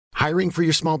Hiring for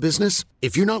your small business?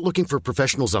 If you're not looking for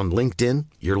professionals on LinkedIn,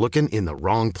 you're looking in the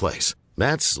wrong place.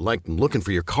 That's like looking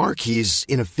for your car keys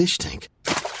in a fish tank.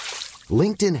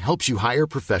 LinkedIn helps you hire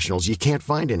professionals you can't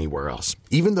find anywhere else,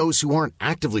 even those who aren't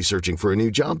actively searching for a new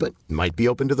job but might be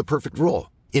open to the perfect role.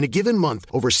 In a given month,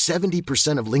 over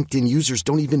 70% of LinkedIn users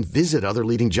don't even visit other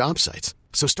leading job sites.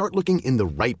 So start looking in the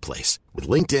right place. With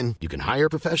LinkedIn, you can hire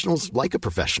professionals like a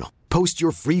professional. Post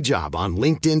your free job on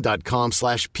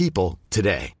linkedin.com/people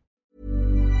today.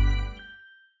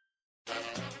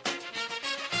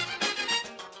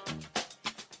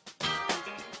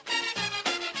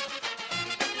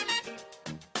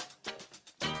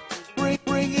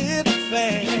 Bring it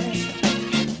fast.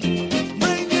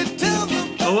 Bring it to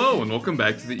the... Hello, and welcome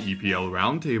back to the EPL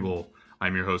Roundtable.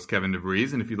 I'm your host, Kevin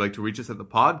DeVries, and if you'd like to reach us at the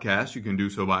podcast, you can do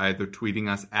so by either tweeting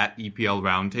us at EPL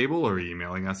Roundtable or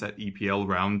emailing us at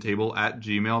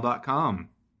eplroundtable@gmail.com.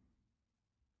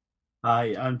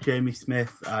 Hi, I'm Jamie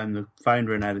Smith. I'm the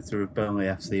founder and editor of Burnley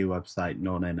FC website,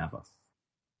 No Nay Never.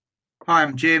 Hi,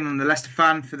 I'm Jim. I'm the Leicester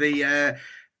fan for the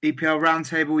EPL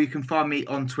Roundtable. You can find me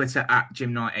on Twitter at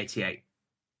JimKnight88.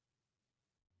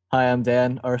 Hi, I'm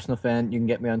Dan, Arsenal fan. You can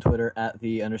get me on Twitter at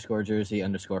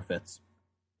 @the_jersey_fits.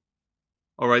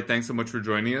 All right, thanks so much for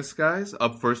joining us, guys.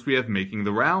 Up first, we have Making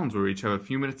the Rounds, where we each have a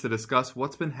few minutes to discuss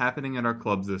what's been happening at our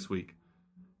clubs this week.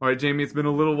 All right, Jamie, it's been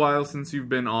a little while since you've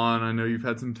been on. I know you've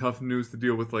had some tough news to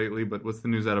deal with lately, but what's the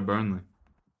news out of Burnley?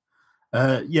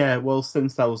 Well,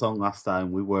 since I was on last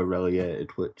time, we were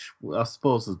relegated, which I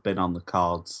suppose has been on the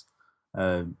cards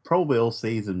probably all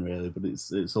season, really. But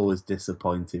it's always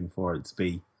disappointing for it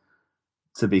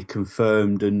to be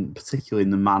confirmed, and particularly in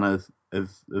the manner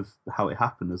of how it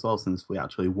happened as well. Since we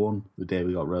actually won the day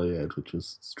we got relegated, which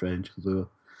was strange because we were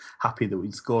happy that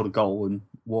we'd scored a goal and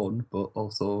won, but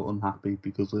also unhappy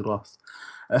because we lost.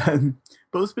 But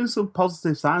there's been some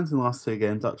positive signs in the last two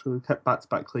games, actually. We've kept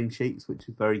back-to-back clean sheets, which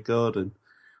is very good, and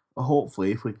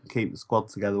hopefully, if we can keep the squad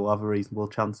together, we'll have a reasonable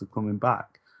chance of coming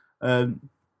back.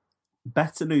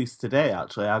 Better news today,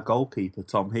 actually. Our goalkeeper,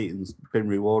 Tom Heaton's been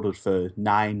rewarded for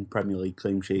 9 Premier League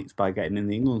clean sheets by getting in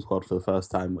the England squad for the first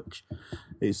time, which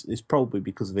is probably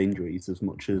because of injuries as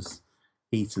much as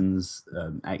Heaton's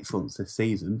excellence this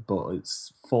season. But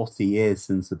it's 40 years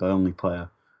since the Burnley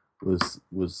player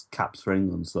was capped for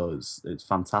England, so it's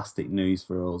fantastic news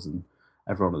for us, and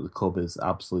everyone at the club is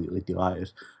absolutely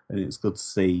delighted. And it's good to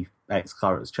see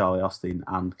ex-Clarets Charlie Austin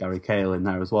and Gary Cahill in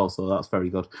there as well, so that's very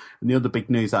good. And the other big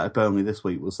news out of Burnley this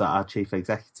week was that our chief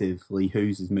executive, Lee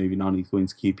Hughes, is moving on. He's going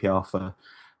to QPR for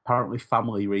apparently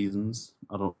family reasons.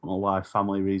 I don't know why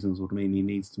family reasons would mean he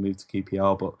needs to move to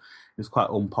QPR, but it's quite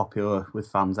unpopular with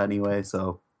fans anyway,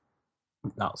 so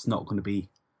that's not going to be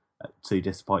too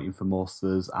disappointing for most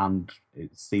of us. And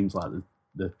it seems like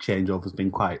the changeover has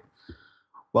been quite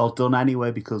well done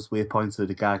anyway, because we appointed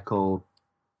a guy called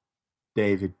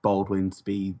David Baldwin to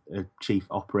be a chief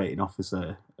operating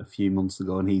officer a few months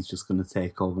ago, and he's just going to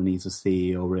take over, and he's a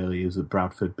CEO really. He was at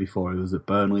Bradford before he was at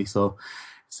Burnley, so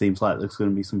it seems like there's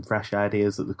going to be some fresh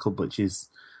ideas at the club, which is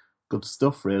good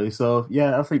stuff really. So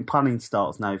yeah, I think planning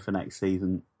starts now for next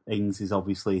season. Ings is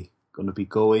obviously going to be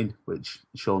going, which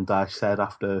Sean Dyche said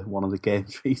after one of the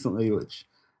games recently, which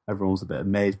everyone was a bit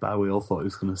amazed by. We all thought he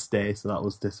was going to stay, so that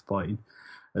was disappointing.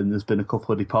 And there's been a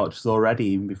couple of departures already,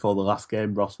 even before the last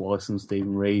game. Ross Wallace and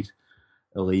Stephen Reid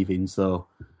are leaving. So,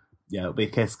 yeah, it'll be a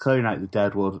case of clearing out the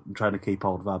deadwood and trying to keep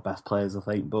hold of our best players, I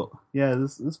think. But, yeah,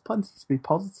 there's plenty to be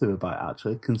positive about,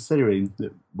 actually, considering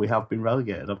that we have been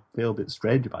relegated. I feel a bit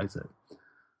strange about it.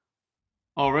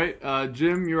 All right,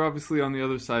 Jim, you're obviously on the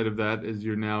other side of that, as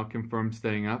you're now confirmed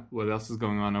staying up. What else is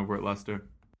going on over at Leicester?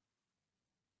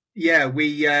 Yeah,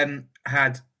 we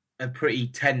had a pretty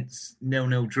tense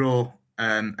 0-0 draw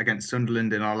against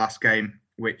Sunderland in our last game,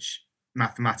 which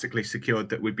mathematically secured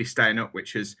that we'd be staying up,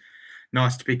 which is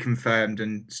nice to be confirmed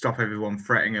and stop everyone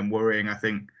fretting and worrying. I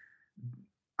think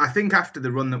after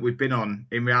the run that we've been on,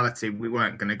 in reality, we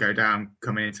weren't going to go down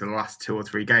coming into the last 2 or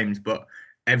 3 games, but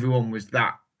everyone was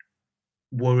that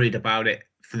worried about it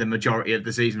for the majority of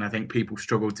the season. I think people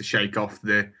struggled to shake off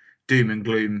the doom and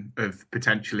gloom of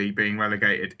potentially being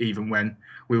relegated, even when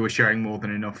we were showing more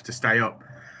than enough to stay up.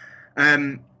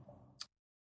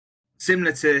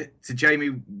 Similar to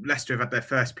Jamie, Leicester have had their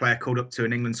first player called up to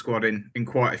an England squad in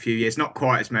quite a few years. Not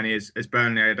quite as many as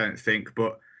Burnley, I don't think,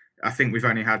 but I think we've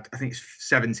only had, it's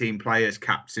 17 players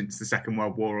capped since the Second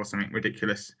World War or something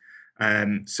ridiculous.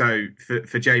 So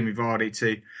for Jamie Vardy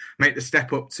to make the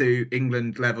step up to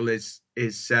England level is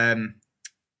it's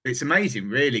amazing,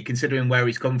 really, considering where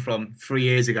he's come from. 3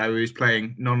 years ago, he was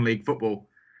playing non-league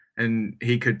football, and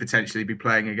he could potentially be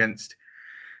playing against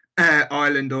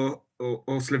Ireland or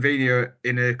or Slovenia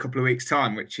in a couple of weeks'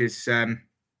 time, which is a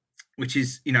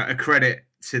credit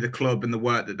to the club and the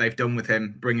work that they've done with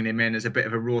him, bringing him in as a bit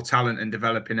of a raw talent and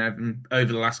developing him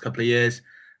over the last couple of years.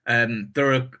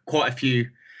 There are quite a few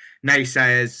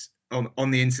naysayers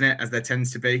on the internet, as there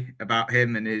tends to be, about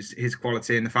him and his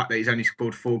quality, and the fact that he's only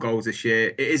scored 4 goals this year.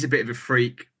 It is a bit of a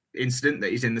freak incident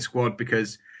that he's in the squad,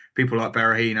 because people like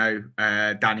Berahino,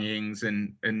 Danny Ings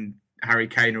and Harry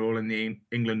Kane are all in the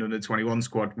England under-21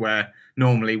 squad, where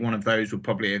normally one of those would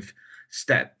probably have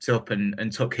stepped up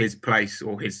and took his place,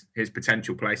 or his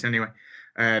potential place anyway,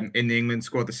 in the England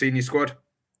squad, the senior squad.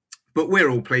 But we're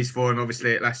all pleased for him,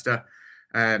 obviously, at Leicester.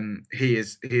 He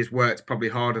has worked probably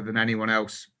harder than anyone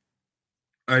else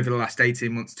over the last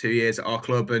 18 months, 2 years at our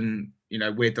club, and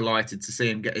we're delighted to see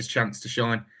him get his chance to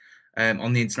shine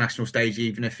on the international stage,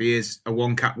 even if he is a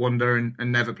one-cap wonder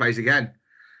and never plays again.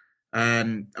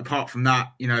 Apart from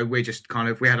that, we're just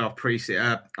we had our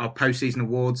post-season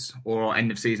awards, or our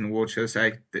end-of-season awards, should I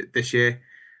say,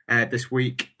 this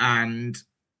week, and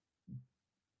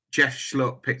Jeff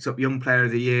Schlupp picked up Young Player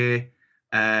of the Year.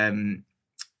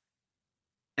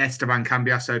 Esteban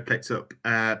Cambiasso picked up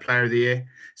Player of the Year.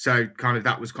 So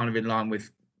that was in line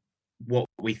with what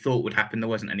we thought would happen. There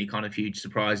wasn't any huge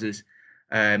surprises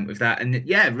with that. And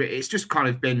it's just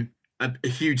been a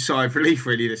huge sigh of relief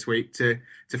really this week to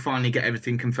finally get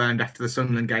everything confirmed after the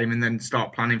Sunderland game and then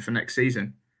start planning for next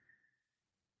season.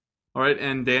 All right,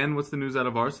 and Dan, what's the news out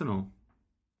of Arsenal?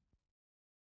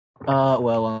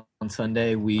 Well, on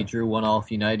Sunday we drew 1-1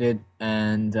 with United,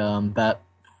 and that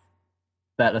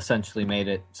essentially made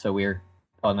it so we're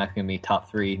automatically going to be top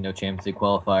 3, no Champions League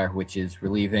qualifier, which is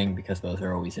relieving because those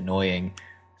are always annoying,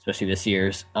 especially this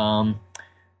year's.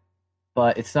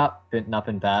 But it's not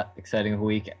been that exciting a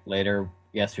week. Later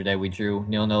yesterday we drew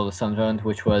 0-0 with Sunderland,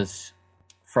 which was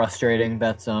frustrating.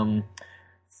 That's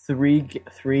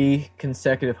three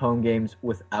consecutive home games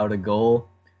without a goal,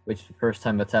 which is the first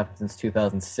time that's happened since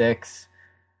 2006.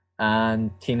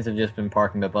 And teams have just been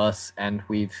parking the bus, and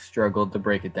we've struggled to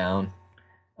break it down.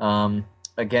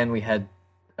 Again, we had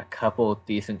a couple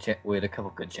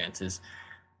good chances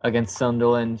against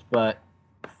Sunderland, but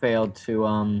failed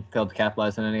to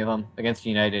capitalize on any of them. Against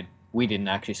United, we didn't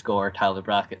actually score. Tyler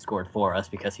Blackett scored for us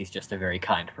because he's just a very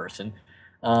kind person.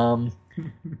 Oh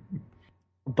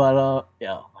my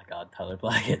God, Tyler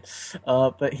Blackett.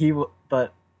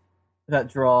 But that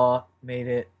draw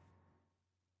made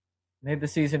the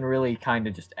season really kind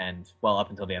of just end. Well,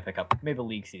 up until the FA Cup, made the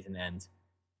league season end,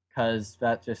 because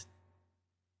that just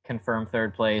confirmed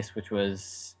third place, which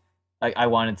was I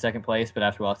wanted second place, but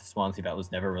after we lost to Swansea, that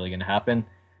was never really going to happen.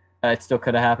 It still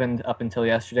could have happened up until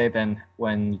yesterday. Then,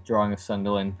 when drawing with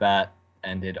Sunderland, that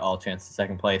ended all chance to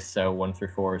second place. So 1 through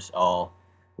 4 is all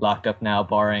locked up now,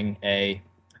 barring I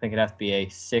think it'd have to be a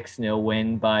 6-0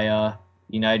 win by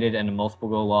United and a multiple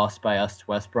goal loss by us to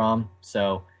West Brom.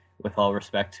 So, with all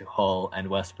respect to Hull and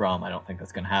West Brom, I don't think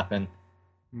that's going to happen.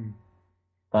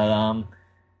 But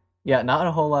not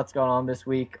a whole lot's going on this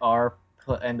week. Our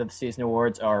end of season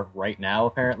awards are right now,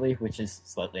 apparently, which is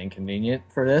slightly inconvenient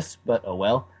for this, but oh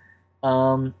well.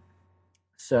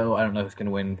 So I don't know who's going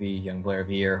to win the Young Player of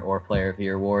the Year or Player of the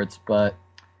Year awards, but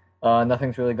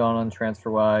nothing's really gone on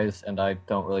transfer-wise, and I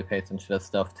don't really pay attention to that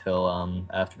stuff till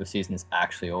after the season is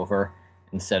actually over,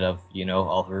 instead of,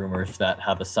 all the rumors that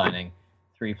have us signing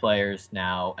 3 players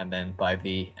now, and then by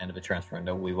the end of the transfer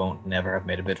window, we won't never have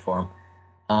made a bid for them.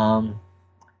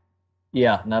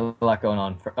 Not a lot going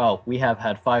on. We have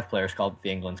had 5 players called to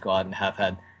the England squad and have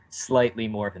had slightly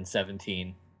more than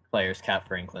 17 players capped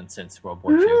for England since World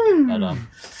War II. But,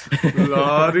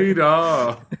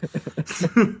 La-di-da.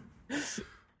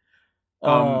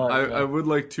 I would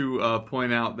like to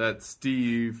point out that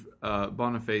Steve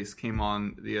Boniface came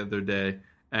on the other day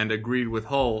and agreed with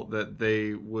Hull that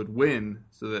they would win,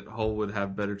 so that Hull would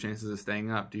have better chances of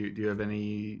staying up. Do you have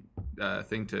any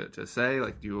thing to say?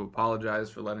 Like, do you apologize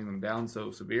for letting them down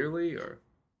so severely, or?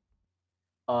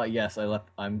 Yes,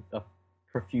 I'm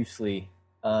profusely.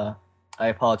 I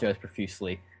apologize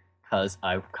profusely, because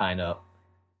I know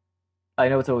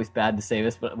it's always bad to say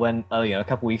this, but when a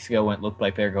couple weeks ago when it looked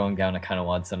like they were going down, I kind of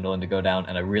wanted Sunderland to go down,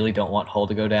 and I really don't want Hull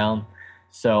to go down.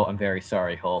 So I'm very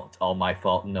sorry, Hull. It's all my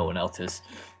fault, no one else's.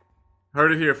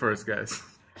 Heard it here first, guys.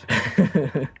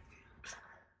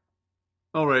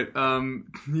 All right.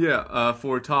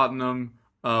 For Tottenham,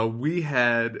 we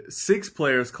had 6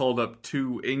 players called up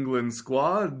to England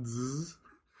squads,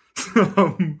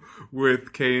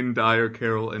 with Kane, Dyer,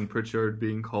 Carroll, and Pritchard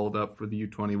being called up for the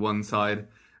U21 side,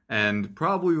 and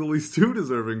probably at least 2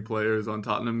 deserving players on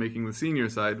Tottenham making the senior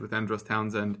side, with Andros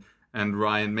Townsend and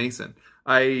Ryan Mason.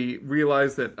 I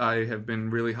realize that I have been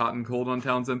really hot and cold on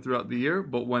Townsend throughout the year,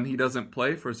 but when he doesn't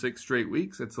play for 6 straight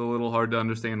weeks, it's a little hard to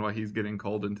understand why he's getting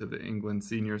called into the England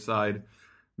senior side.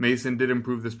 Mason did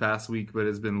improve this past week, but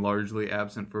has been largely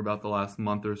absent for about the last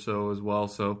month or so as well,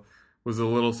 so was a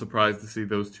little surprised to see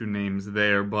those 2 names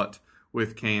there, but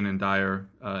with Kane and Dyer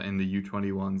in the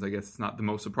U21s, I guess it's not the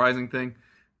most surprising thing.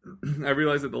 I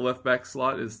realize that the left-back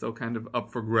slot is still kind of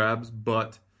up for grabs,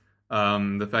 but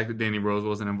the fact that Danny Rose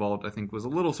wasn't involved, I think, was a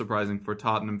little surprising for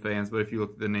Tottenham fans. But if you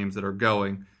look at the names that are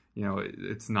going,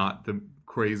 it's not the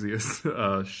craziest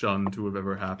shun to have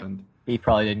ever happened. He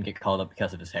probably didn't get called up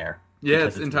because of his hair. Yeah,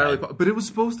 it's entirely. But it was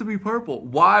supposed to be purple.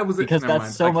 Why was it? Because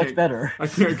that's so much better. I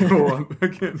can't go on. I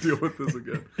can't deal with this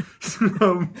again.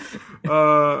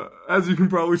 As you can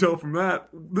probably tell from that,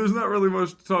 there's not really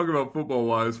much to talk about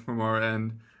football-wise from our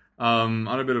end. On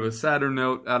a bit of a sadder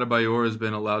note, Adebayor has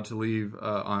been allowed to leave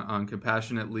on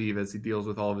compassionate leave as he deals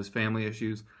with all of his family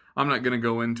issues. I'm not going to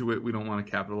go into it. We don't want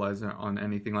to capitalize on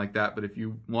anything like that. But if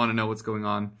you want to know what's going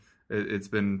on, it's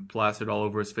been plastered all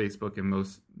over his Facebook, and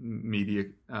most media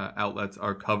outlets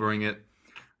are covering it.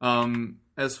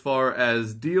 As far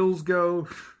as deals go,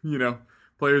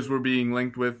 players were being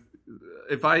linked with.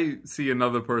 If I see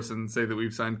another person say that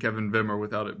we've signed Kevin Wimmer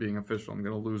without it being official, I'm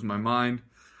going to lose my mind.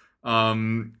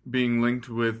 Being linked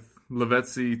with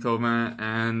Lavezzi, Thauvin,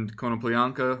 and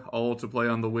Konoplyanka, all to play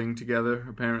on the wing together,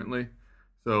 apparently.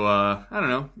 So, I don't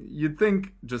know. You'd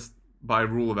think just by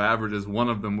rule of averages, one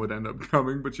of them would end up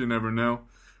coming, but you never know.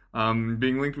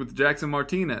 Being linked with Jackson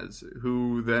Martinez,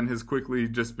 who then has quickly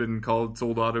just been called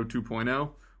Soldado 2.0,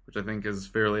 which I think is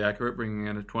fairly accurate, bringing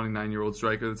in a 29-year-old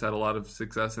striker that's had a lot of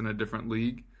success in a different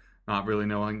league, not really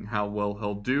knowing how well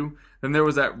he'll do. Then there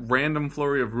was that random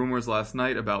flurry of rumors last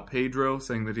night about Pedro,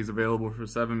 saying that he's available for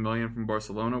 $7 million from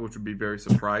Barcelona, which would be very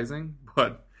surprising.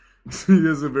 But he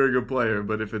is a very good player.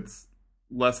 But if it's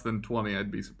less than 20,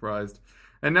 I'd be surprised.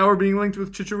 And now we're being linked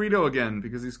with Chicharito again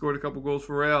because he scored a couple goals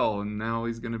for Real, and now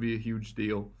he's going to be a huge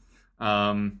deal.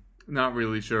 Not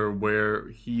really sure where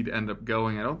he'd end up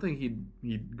going. I don't think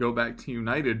he'd go back to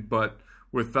United, but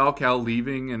with Falcao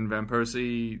leaving and Van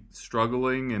Persie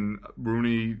struggling and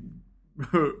Rooney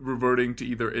reverting to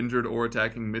either injured or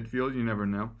attacking midfield, you never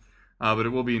know. But it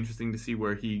will be interesting to see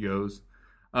where he goes.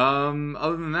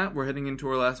 Other than that, we're heading into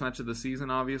our last match of the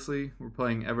season, obviously. We're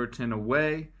playing Everton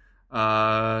away.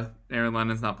 Aaron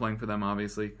Lennon's not playing for them,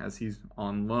 obviously, as he's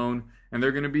on loan. And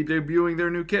they're going to be debuting their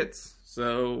new kits.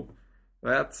 So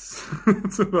that's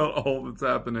about all that's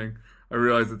happening. I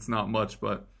realize it's not much,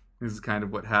 but this is kind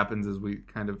of what happens as we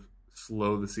kind of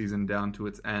slow the season down to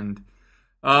its end.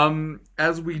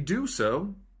 As we do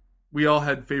so, we all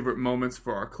had favorite moments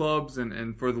for our clubs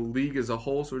and for the league as a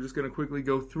whole. So we're just going to quickly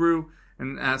go through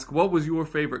and ask, what was your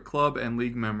favorite club and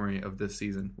league memory of this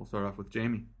season? We'll start off with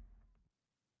Jamie.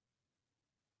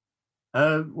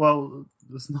 Well,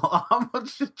 there's not that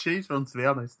much to choose from, to be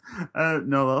honest.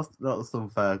 No, that's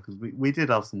unfair, because we did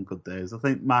have some good days. I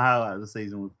think my highlight of the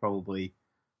season was probably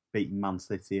beating Man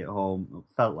City at home.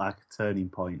 It felt like a turning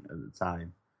point at the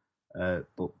time,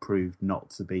 but proved not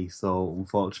to be so,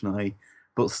 unfortunately.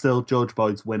 But still, George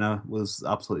Boyd's winner was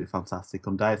absolutely fantastic,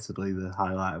 undoubtedly the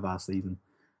highlight of our season.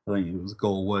 I think it was a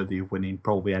goal worthy of winning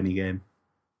probably any game.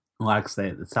 Like I say,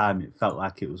 at the time, it felt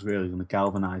like it was really going to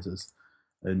galvanise us.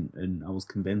 And I was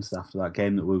convinced after that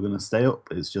game that we were going to stay up.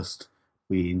 It's just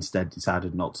we instead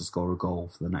decided not to score a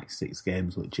goal for the next 6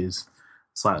 games, which is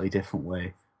a slightly different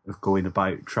way of going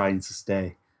about trying to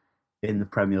stay in the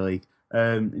Premier League.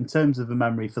 In terms of a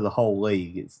memory for the whole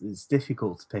league, it's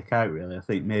difficult to pick out, really. I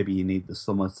think maybe you need the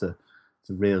summer to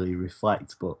really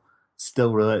reflect, but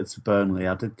still related to Burnley,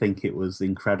 I did think it was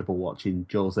incredible watching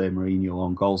Jose Mourinho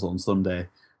on Goals on Sunday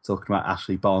talking about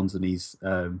Ashley Barnes and his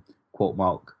quote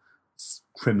mark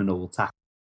criminal tackle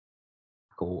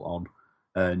on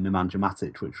Nemanja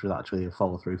Matic, which was actually a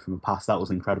follow-through from a pass. That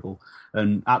was incredible.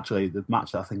 And actually, the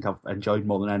match that I think I've enjoyed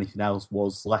more than anything else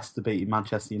was Leicester beating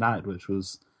Manchester United, which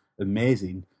was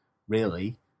amazing,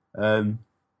 really.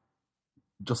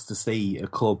 Just to see a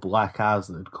club like ours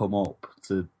that had come up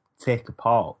to take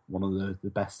apart one of the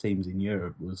best teams in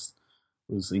Europe was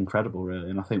incredible, really.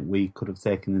 And I think we could have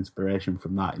taken inspiration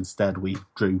from that. Instead, we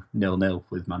drew 0-0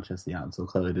 with Manchester United, so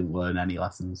clearly didn't learn any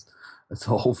lessons at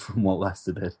all from what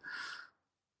Leicester did.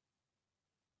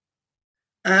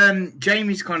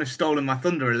 Jamie's kind of stolen my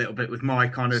thunder a little bit with my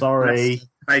kind of Sorry.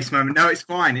 base moment. No, it's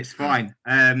fine. It's fine.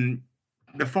 The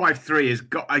 5-3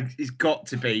 has got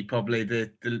to be probably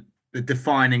the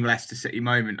defining Leicester City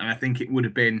moment, and I think it would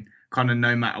have been kind of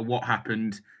no matter what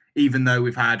happened, even though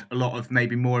we've had a lot of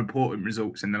maybe more important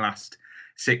results in the last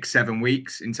 6-7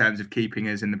 weeks in terms of keeping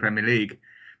us in the Premier League.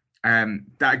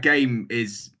 That game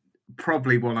is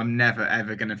probably one I'm never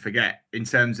ever going to forget in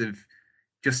terms of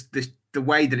just the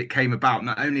way that it came about.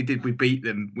 Not only did we beat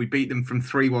them from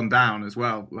 3-1 down as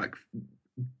well. Like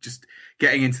just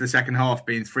getting into the second half,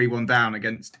 being 3-1 down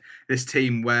against this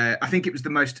team where I think it was the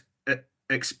most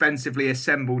expensively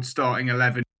assembled starting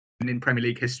 11 in Premier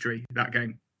League history, that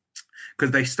game,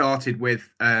 because they started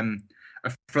with a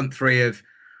front three of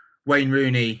Wayne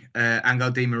Rooney,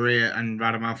 Angel Di Maria, and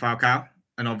Radamel Falcao,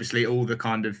 and obviously all the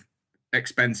kind of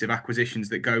expensive acquisitions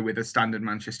that go with a standard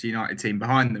Manchester United team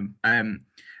behind them.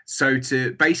 So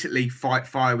to basically fight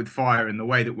fire with fire, and the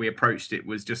way that we approached it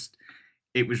was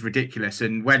ridiculous.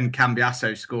 And when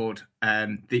Cambiasso scored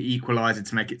the equaliser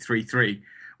to make it 3-3,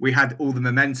 we had all the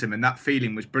momentum, and that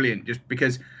feeling was brilliant. Just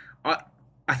because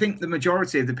I think the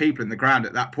majority of the people in the ground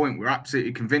at that point were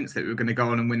absolutely convinced that we were going to go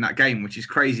on and win that game, which is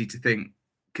crazy to think,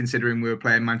 considering we were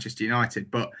playing Manchester United.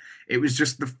 But it was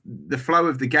just the flow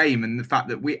of the game and the fact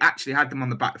that we actually had them on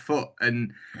the back foot,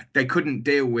 and they couldn't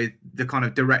deal with the kind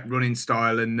of direct running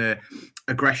style and the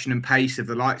aggression and pace of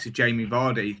the likes of Jamie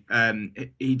Vardy.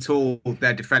 He tore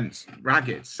their defence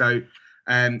ragged. So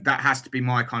that has to be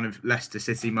my kind of Leicester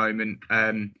City moment.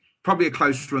 Probably a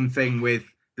close run thing with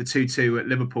the 2-2 at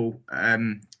Liverpool at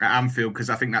Anfield, because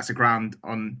I think that's a ground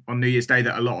on New Year's Day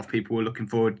that a lot of people were looking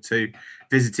forward to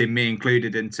visiting, me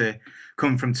included, and to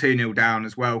come from 2-0 down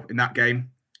as well in that game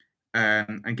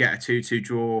and get a 2-2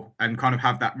 draw and kind of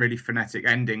have that really frenetic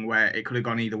ending where it could have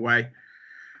gone either way,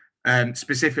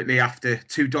 specifically after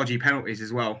two dodgy penalties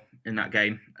as well in that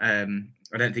game.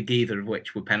 I don't think either of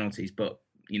which were penalties, but,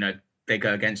 you know, they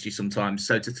go against you sometimes.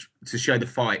 So to show the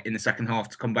fight in the second half,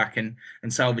 to come back and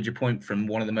salvage a point from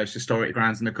one of the most historic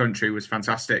grounds in the country was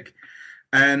fantastic.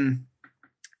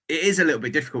 It is a little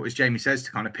bit difficult, as Jamie says,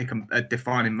 to kind of pick a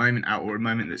defining moment out, or a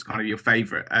moment that's kind of your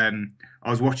favourite. I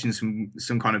was watching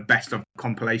some kind of best of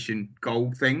compilation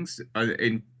goal things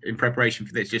in preparation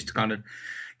for this, just to kind of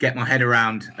get my head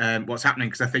around what's happening,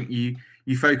 because I think you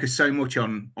focus so much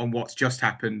on what's just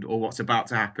happened or what's about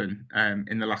to happen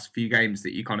in the last few games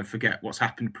that you kind of forget what's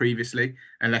happened previously,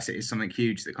 unless it is something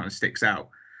huge that kind of sticks out.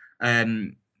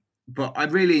 But I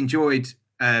really enjoyed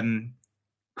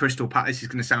Crystal Palace. This is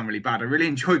going to sound really bad. I really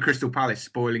enjoyed Crystal Palace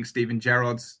spoiling Steven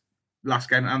Gerrard's last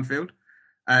game at Anfield,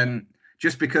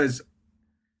 just because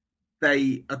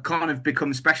they are kind of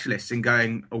become specialists in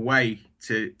going away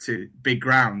to big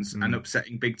grounds and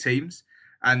upsetting big teams.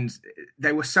 And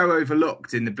they were so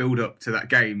overlooked in the build-up to that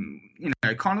game, you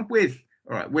know, kind of with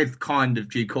kind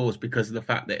of due cause, because of the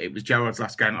fact that it was Gerrard's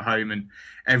last game at home and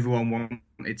everyone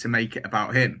wanted to make it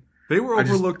about him. They were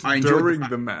overlooked during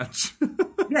the match.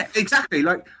 Yeah, exactly.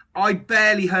 Like, I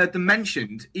barely heard them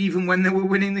mentioned, even when they were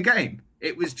winning the game.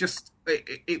 It was just,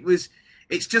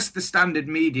 it's just the standard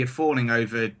media fawning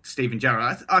over Steven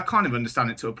Gerrard. I kind of understand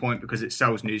it to a point, because it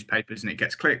sells newspapers and it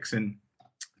gets clicks and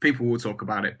people will talk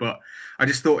about it. But I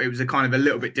just thought it was a kind of a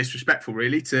little bit disrespectful,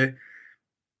 really, to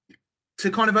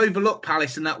kind of overlook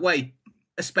Palace in that way,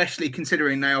 especially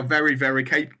considering they are very, very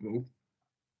capable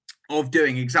of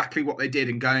doing exactly what they did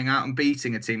and going out and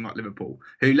beating a team like Liverpool,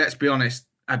 who, let's be honest,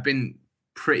 have been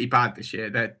pretty bad this year.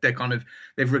 They've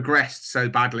regressed so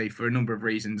badly for a number of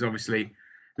reasons. Obviously,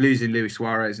 losing Luis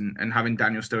Suarez and having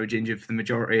Daniel Sturridge injured for the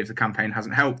majority of the campaign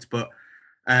hasn't helped. But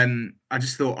I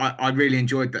just thought I really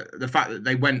enjoyed the fact that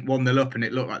they went 1-0 up and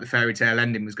it looked like the fairy tale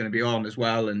ending was going to be on as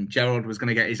well, and Gerrard was going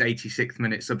to get his 86th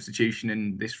minute substitution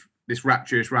in this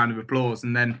rapturous round of applause,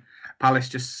 and then Palace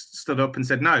just stood up and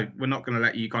said, no, we're not going to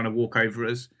let you kind of walk over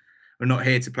us. We're not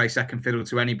here to play second fiddle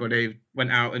to anybody.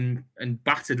 Went out and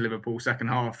battered Liverpool second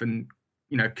half and,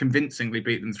 you know, convincingly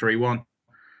beat them 3-1.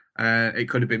 It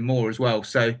could have been more as well.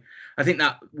 So I think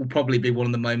that will probably be one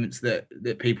of the moments that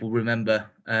people remember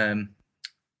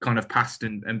kind of past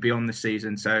and beyond the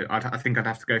season. So I think I'd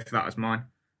have to go for that as mine.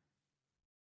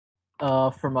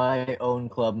 For my own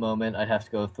club moment, I'd have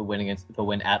to go with the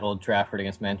win at Old Trafford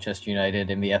against Manchester United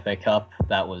in the FA Cup.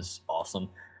 That was awesome,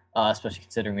 especially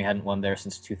considering we hadn't won there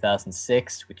since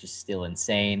 2006, which is still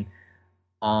insane.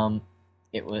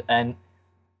 It was, and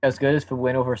as good as the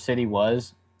win over City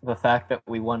was, the fact that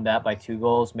we won that by 2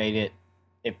 goals made it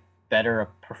better a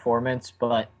performance,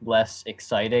 but less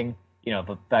exciting. You know,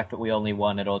 the fact that we only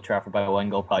won at Old Trafford by 1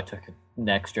 goal probably took an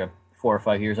extra 4 or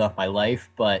 5 years off my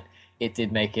life, but it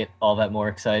did make it all that more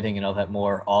exciting and all that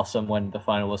more awesome when the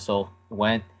final whistle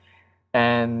went.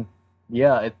 And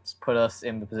yeah, it's put us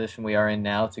in the position we are in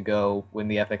now to go win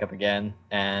the FA Cup again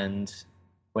and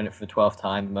win it for the 12th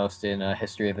time, the most in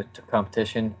history of the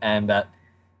competition. And that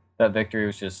victory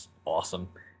was just awesome.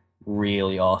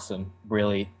 Really awesome.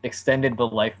 Really extended the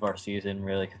life of our season,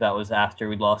 really, because that was after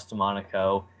we'd lost to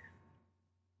Monaco.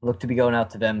 looked to be going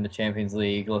out to them in the Champions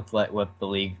League. Looked like what the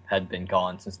league had been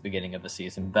gone since the beginning of the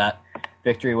season. That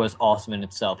victory was awesome in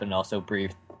itself, and also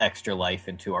breathed extra life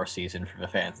into our season for the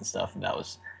fans and stuff. And that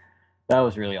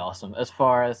was really awesome. As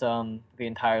far as the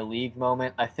entire league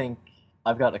moment, I think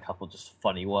I've got a couple just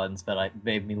funny ones that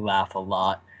made me laugh a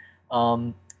lot.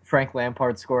 Frank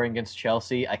Lampard scoring against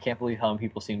Chelsea. I can't believe how many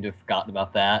people seem to have forgotten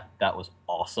about that. That was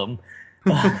awesome.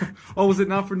 Oh, was it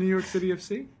not for New York City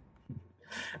FC?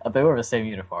 They were the same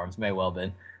uniforms, may well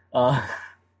been.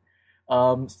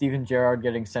 Steven Gerrard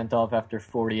getting sent off after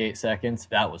 48 seconds.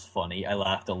 That was funny. I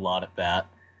laughed a lot at that.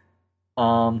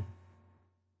 A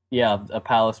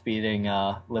Palace beating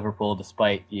Liverpool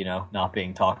despite, not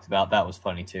being talked about. That was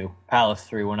funny too. Palace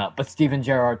 3-1 up. But Steven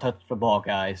Gerrard touched the ball,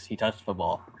 guys. He touched the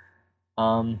ball.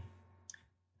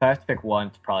 If I have to pick one,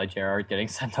 it's probably Gerrard getting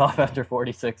sent off after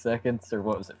 46 seconds, or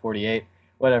what was it, 48?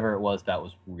 Whatever it was, that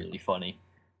was really funny.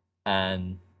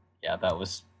 And yeah, that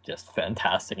was just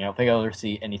fantastic. I don't think I'll ever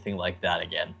see anything like that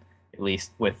again, at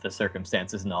least with the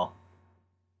circumstances and all.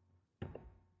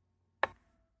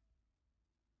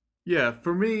 Yeah,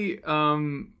 for me,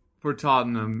 for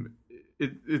Tottenham,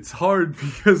 it's hard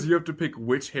because you have to pick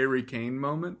which Harry Kane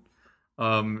moment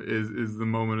is the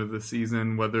moment of the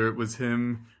season, whether it was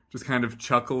him just kind of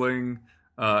chuckling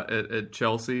at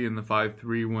Chelsea in the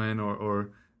 5-3 win or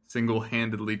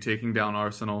single-handedly taking down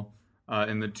Arsenal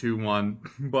in the 2-1.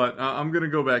 But I'm going to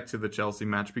go back to the Chelsea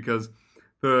match because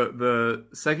the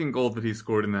second goal that he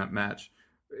scored in that match,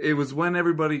 it was when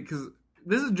everybody... because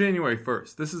this is January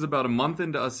 1st. This is about a month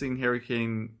into us seeing Harry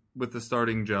Kane with the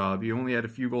starting job. He only had a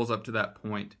few goals up to that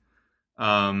point.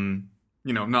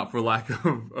 Not for lack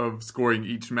of scoring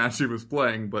each match he was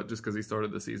playing, but just because he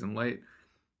started the season late.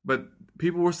 But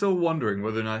people were still wondering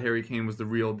whether or not Harry Kane was the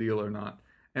real deal or not.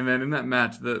 And then in that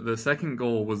match, the second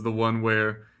goal was the one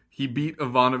where he beat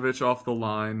Ivanovic off the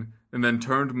line and then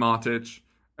turned Matic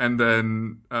and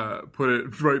then put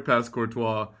it right past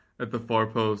Courtois at the far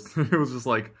post. It was just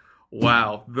like,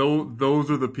 wow, those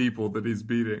are the people that he's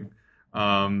beating.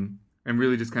 And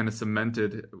really just kind of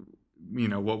cemented,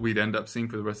 what we'd end up seeing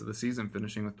for the rest of the season,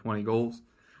 finishing with 20 goals.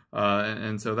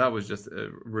 And so that was just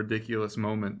a ridiculous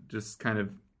moment, just kind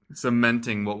of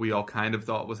cementing what we all kind of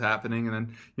thought was happening. And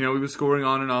then, he was scoring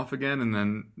on and off again, and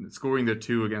then scoring the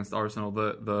 2 against Arsenal.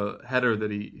 The header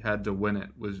that he had to win it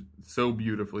was so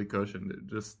beautifully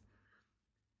cushioned.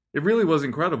 It really was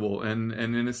incredible. And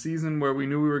in a season where we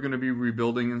knew we were going to be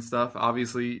rebuilding and stuff,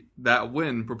 obviously that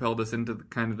win propelled us into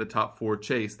the top 4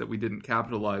 chase that we didn't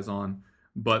capitalize on.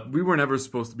 But we were never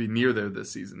supposed to be near there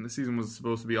this season. The season was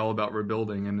supposed to be all about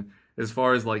rebuilding. And as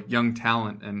far as like young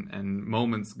talent and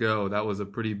moments go, that was a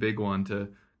pretty big one to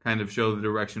kind of show the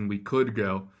direction we could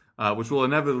go, which will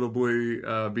inevitably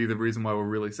be the reason why we're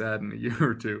really sad in a year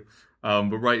or two.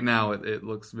 But right now it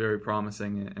looks very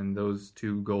promising, and those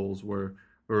 2 goals were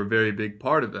a very big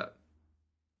part of that.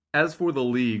 As for the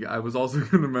league, I was also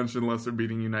going to mention Leicester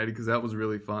beating United because that was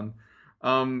really fun.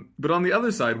 But on the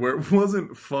other side, where it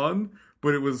wasn't fun,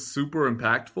 but it was super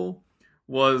impactful,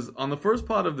 was on the first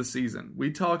part of the season. We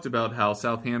talked about how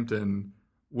Southampton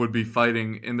would be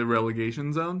fighting in the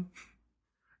relegation zone.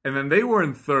 And then they were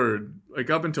in third,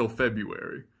 like up until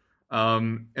February.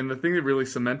 And the thing that really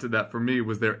cemented that for me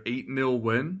was their 8-0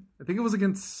 win. I think it was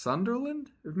against Sunderland,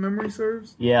 if memory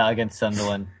serves. Yeah, against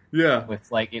Sunderland. Yeah.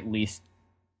 With like at least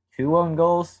 2 own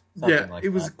goals.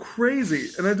 It was crazy.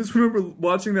 And I just remember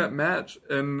watching that match,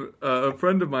 and a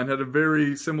friend of mine had a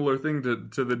very similar thing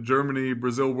to the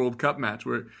Germany-Brazil World Cup match,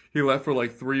 where he left for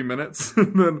like 3 minutes,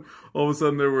 and then all of a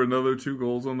sudden there were another 2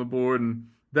 goals on the board, and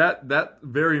that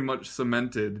very much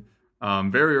cemented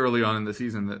very early on in the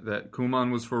season that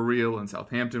Koeman was for real and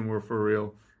Southampton were for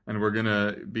real, and we're going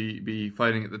to be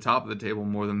fighting at the top of the table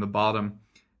more than the bottom.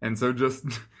 And so just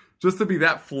to be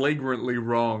that flagrantly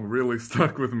wrong really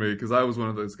stuck with me, because I was one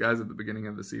of those guys at the beginning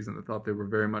of the season that thought they were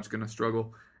very much going to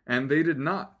struggle, and they did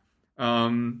not.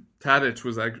 Tadic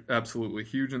was absolutely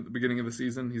huge at the beginning of the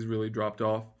season. He's really dropped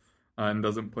off and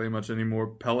doesn't play much anymore.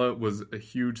 Pella was a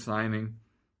huge signing,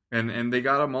 and they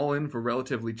got them all in for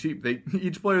relatively cheap.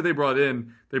 Each player they brought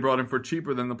in for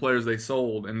cheaper than the players they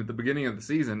sold, and at the beginning of the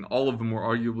season, all of them were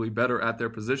arguably better at their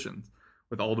positions,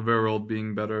 with Alderweireld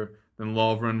being better than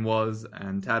Lovren was,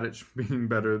 and Tadic being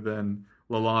better than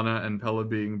Lallana, and Pella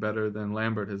being better than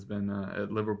Lambert has been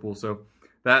at Liverpool. So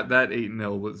that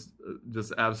 8-0 was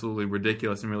just absolutely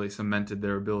ridiculous and really cemented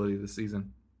their ability this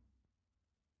season.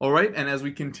 All right, and as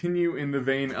we continue in the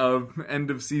vein of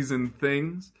end-of-season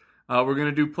things, we're going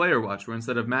to do Player Watch, where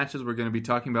instead of matches, we're going to be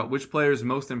talking about which players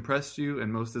most impressed you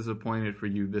and most disappointed for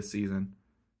you this season.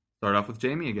 Start off with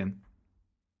Jamie again.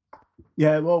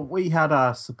 Yeah, well, we had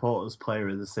our Supporters Player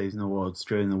of the Season awards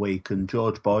during the week, and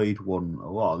George Boyd won a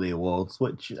lot of the awards,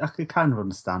 which I could kind of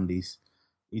understand. He's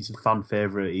a fan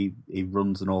favourite. He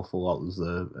runs an awful lot. There's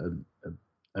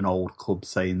an old club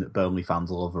saying that Burnley fans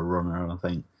will love a runner, and I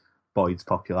think Boyd's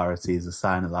popularity is a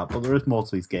sign of that. But there is more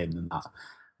to his game than that.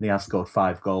 And he has scored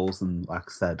 5 goals, and like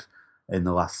I said in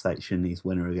the last section, his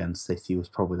winner against City was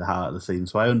probably the heart of the season.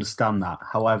 So I understand that.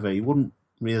 However, he wouldn't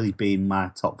really be in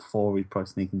my top 4. He'd probably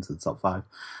sneak into the top 5. I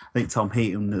think Tom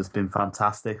Heaton has been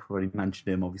fantastic. I've already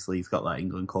mentioned him. Obviously, he's got that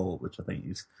England call, which I think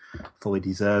is fully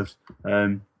deserved.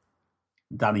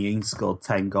 Danny Ings scored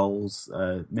 10 goals,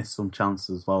 missed some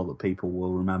chances as well that people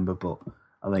will remember, but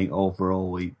I think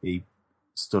overall he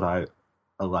stood out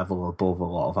a level above a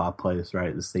lot of our players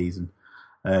throughout the season.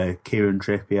 Kieran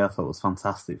Trippier, I thought was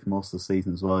fantastic for most of the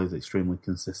season as well. He's extremely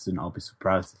consistent. I'll be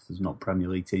surprised if there's not Premier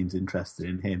League teams interested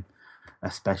in him,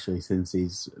 especially since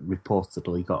he's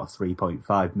reportedly got a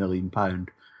 £3.5 million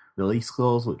release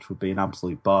clause, which would be an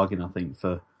absolute bargain, I think,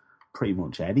 for pretty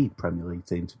much any Premier League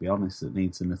team, to be honest, that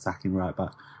needs an attacking right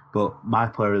back. But my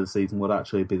player of the season would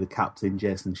actually be the captain,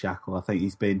 Jason Shackle. I think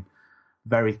he's been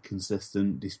very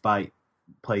consistent despite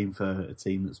playing for a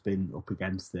team that's been up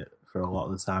against it for a lot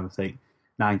of the time. I think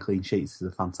 9 clean sheets is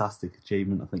a fantastic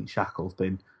achievement. I think Shackle's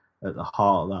been at the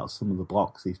heart of that. Some of the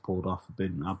blocks he's pulled off have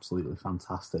been absolutely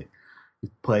fantastic.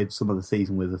 He's played some of the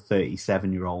season with a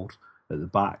 37-year-old at the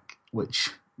back, which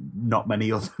not many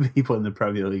other people in the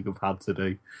Premier League have had to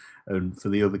do. And for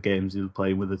the other games, he was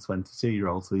playing with a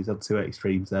 22-year-old, so he's had 2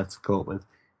 extremes there to cope with.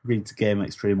 He reads the game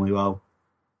extremely well.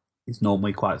 He's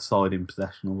normally quite solid in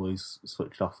possession, although he's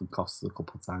switched off and cost us a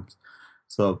couple of times.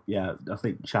 So, yeah, I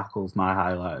think Shackle's my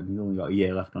highlight, and he's only got a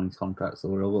year left on his contract, so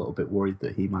we're a little bit worried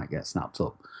that he might get snapped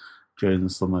up during the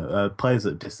summer. Players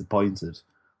that are disappointed,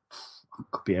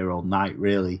 could be here all night,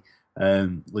 really.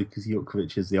 Lukas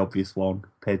Jutkovic is the obvious one.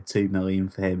 Paid $2 million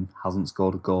for him, hasn't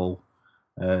scored a goal.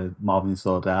 Marvin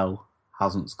Sordell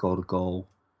hasn't scored a goal.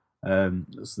 So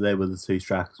they were the 2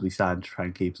 strikers we signed to try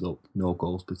and keep us up. No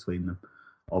goals between them.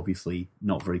 Obviously,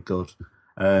 not very good.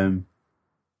 So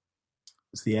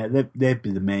yeah, they'd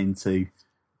be the main 2.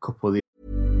 A couple of the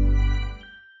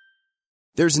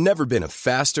There's never been a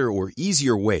faster or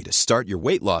easier way to start your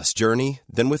weight loss journey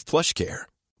than with PlushCare.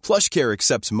 PlushCare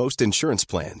accepts most insurance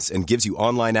plans and gives you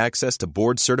online access to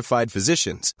board-certified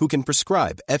physicians who can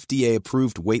prescribe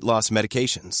FDA-approved weight loss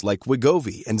medications like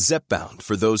Wegovy and Zepbound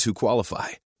for those who qualify.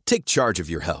 Take charge of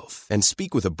your health and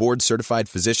speak with a board-certified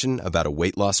physician about a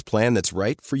weight loss plan that's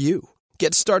right for you.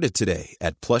 Get started today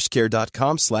at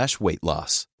plushcare.com/weight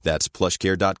loss. That's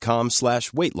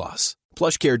plushcare.com/weight loss.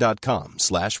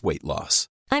 plushcare.com/weight loss.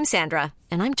 I'm Sandra,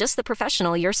 and I'm just the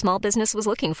professional your small business was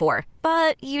looking for.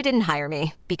 But you didn't hire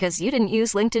me because you didn't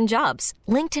use LinkedIn Jobs.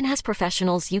 LinkedIn has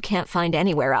professionals you can't find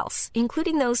anywhere else,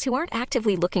 including those who aren't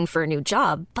actively looking for a new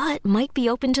job, but might be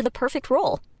open to the perfect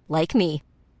role, like me.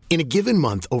 In a given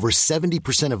month, over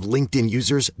 70% of LinkedIn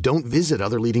users don't visit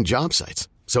other leading job sites.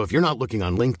 So if you're not looking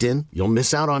on LinkedIn, you'll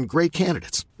miss out on great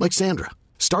candidates like Sandra.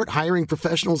 Start hiring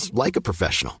professionals like a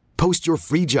professional. Post your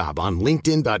free job on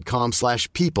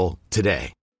linkedin.com/people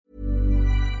today.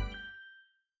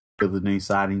 The new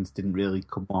signings didn't really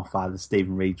come off either.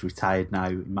 Stephen Reed's retired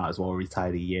now. He might as well have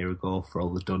retired a year ago for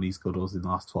all the done he's got us in the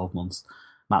last 12 months.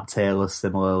 Matt Taylor,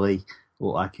 similarly,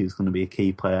 looked like he was going to be a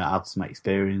key player, had some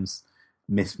experience,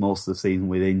 missed most of the season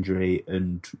with injury,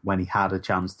 and when he had a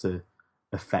chance to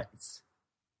affect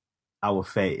our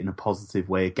fate in a positive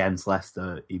way against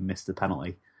Leicester, he missed a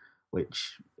penalty,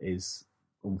 which is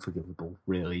unforgivable,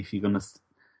 really. If you're going to...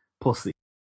 Plus,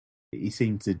 he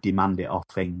seemed to demand it off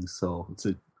things, so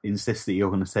to insist that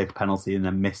you're going to take a penalty and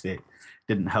then miss it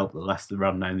didn't help that Leicester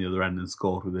ran down the other end and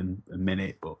scored within a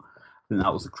minute, but I think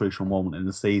that was a crucial moment in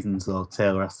the season, so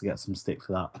Taylor has to get some stick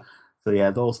for that. So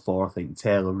yeah, those 4, I think,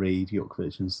 Taylor, Reed,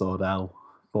 Jutkovic and Sordell,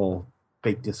 4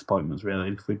 big disappointments, really.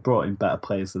 If we'd brought in better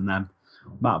players than them,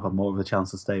 might have had more of a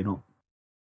chance of staying up.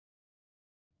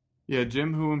 Yeah,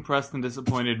 Jim, who impressed and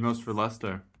disappointed most for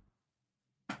Leicester?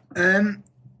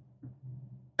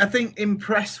 I think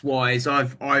impress-wise,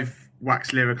 I've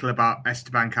waxed lyrical about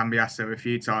Esteban Cambiasso a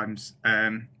few times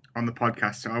on the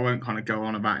podcast, so I won't kind of go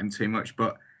on about him too much,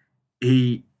 but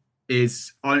he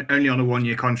is only on a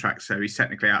 1-year contract, so he's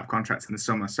technically out of contract in the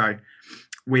summer. So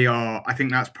I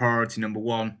think that's priority number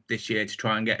 1 this year, to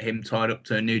try and get him tied up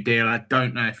to a new deal. I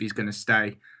don't know if he's going to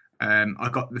stay. I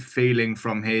got the feeling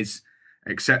from his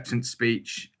acceptance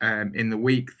speech in the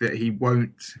week that he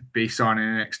won't be signing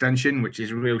an extension, which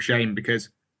is a real shame because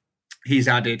he's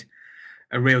added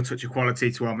a real touch of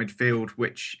quality to our midfield,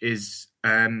 which is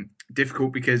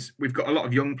difficult because we've got a lot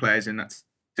of young players in that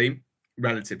team,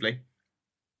 relatively.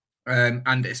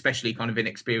 and especially kind of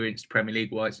inexperienced Premier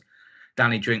League wise.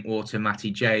 Danny Drinkwater,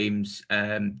 Matty James,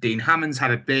 Dean Hammond's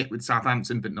had a bit with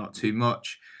Southampton, but not too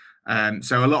much.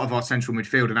 So a lot of our central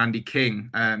midfield and Andy King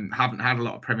haven't had a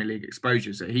lot of Premier League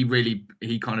exposure. So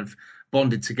he kind of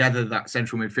bonded together that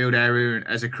central midfield area, and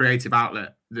as a creative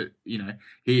outlet that,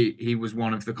 he was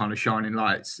one of the kind of shining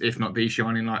lights, if not the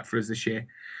shining light for us this year.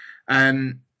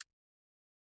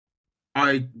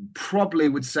 I probably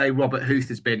would say Robert Huth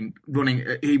has been running.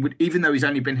 Even though he's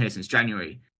only been here since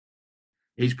January,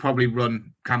 he's probably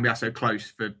run Cambiasso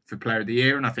close for Player of the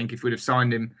Year. And I think if we'd have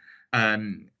signed him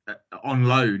on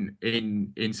loan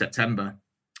in September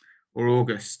or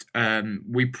August,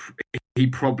 he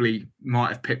probably might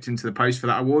have pipped into the post for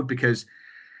that award, because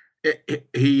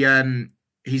he's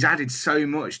added so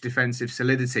much defensive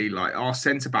solidity. Like our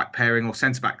centre back pairing or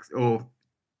centre back or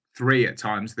three at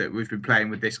times that we've been playing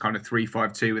with this kind of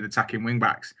 3-5-2 with attacking wing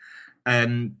backs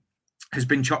has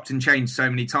been chopped and changed so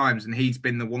many times, and he's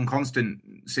been the one constant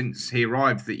since he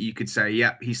arrived that you could say,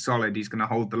 yep, he's solid, he's going to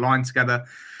hold the line together.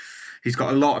 He's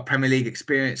got a lot of Premier League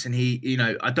experience, and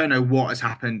I don't know what has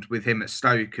happened with him at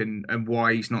Stoke and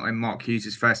why he's not in Mark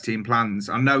Hughes' first team plans.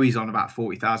 I know he's on about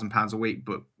 £40,000 a week,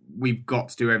 but we've got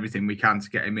to do everything we can to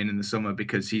get him in the summer,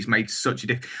 because he's made such a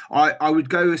difference. I would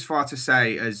go as far to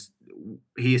say as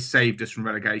he has saved us from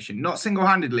relegation, not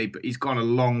single-handedly, but he's gone a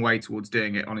long way towards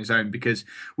doing it on his own, because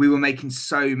we were making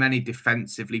so many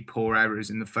defensively poor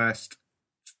errors in the first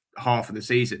half of the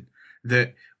season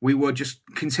that we were just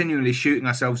continually shooting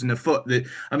ourselves in the foot. The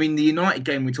United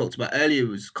game we talked about earlier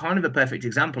was kind of a perfect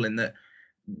example, in that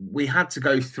we had to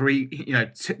go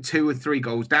 2 or 3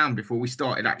 goals down before we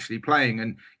started actually playing,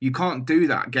 and you can't do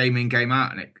that game in, game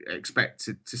out and expect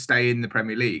to stay in the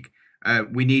Premier League.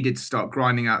 We needed to start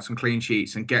grinding out some clean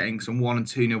sheets and getting some 1 and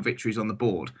 2-0 victories on the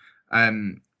board.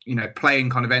 Playing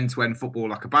kind of end-to-end football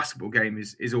like a basketball game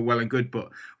is all well and good, but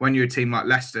when you're a team like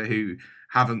Leicester who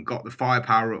haven't got the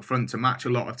firepower up front to match a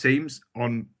lot of teams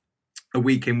on a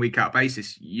week in, week out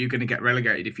basis, you're going to get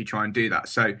relegated if you try and do that.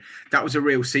 So that was a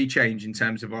real sea change in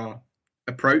terms of our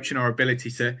approach and our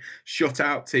ability to shut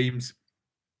out teams.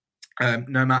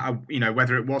 No matter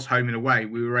whether it was home and away,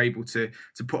 we were able to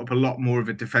put up a lot more of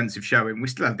a defensive showing. We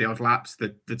still had the odd lapse.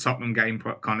 The Tottenham game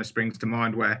kind of springs to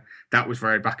mind, where that was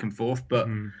very back and forth. But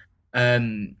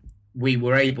we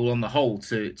were able, on the whole,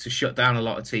 to shut down a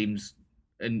lot of teams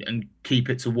and keep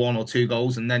it to 1 or 2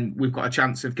 goals, and then we've got a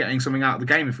chance of getting something out of the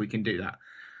game if we can do that.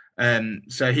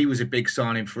 So he was a big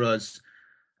signing for us.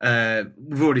 I've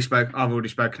already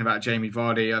spoken about Jamie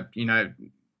Vardy.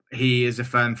 He is a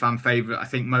firm fan favourite, I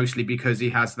think, mostly because he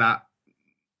has that,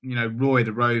 Roy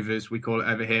the Rovers, we call it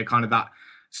over here, kind of that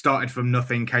started from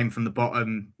nothing, came from the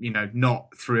bottom,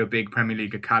 not through a big Premier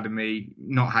League academy,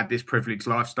 not had this privileged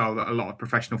lifestyle that a lot of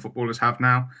professional footballers have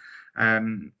now.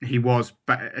 He was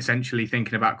essentially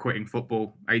thinking about quitting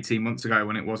football 18 months ago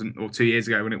when it wasn't, or 2 years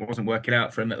ago when it wasn't working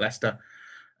out for him at Leicester.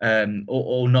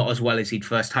 Or not as well as he'd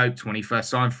first hoped when he first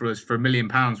signed for us for £1 million,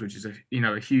 which is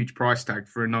a huge price tag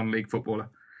for a non-league footballer.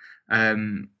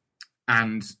 And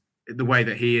the way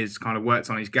that he has kind of worked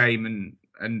on his game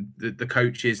and the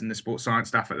coaches and the sports science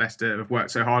staff at Leicester have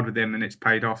worked so hard with him, and it's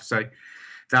paid off. So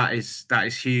that is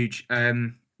huge.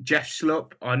 Jeff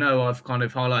Schlupp, I know I've kind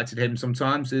of highlighted him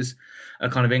sometimes as a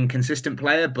kind of inconsistent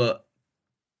player, but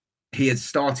he has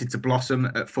started to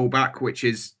blossom at fullback, which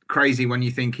is crazy when you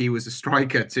think he was a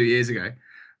striker 2 years ago.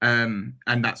 And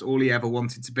that's all he ever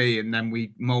wanted to be. And then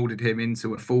we moulded him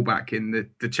into a fullback in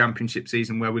the championship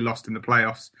season where we lost in the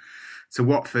playoffs to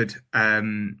Watford,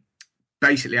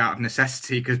 basically out of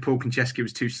necessity because Paul Konchesky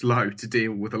was too slow to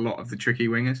deal with a lot of the tricky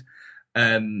wingers.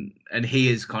 And he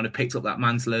has kind of picked up that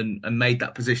mantle and made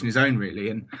that position his own, really.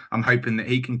 And I'm hoping that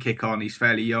he can kick on. He's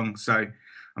fairly young, so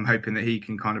I'm hoping that he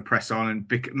can kind of press on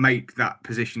and make that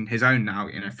position his own now.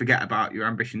 Forget about your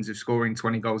ambitions of scoring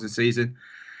 20 goals a season.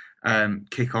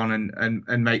 Kick on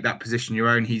and make that position your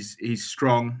own. He's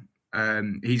strong.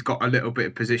 He's got a little bit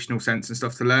of positional sense and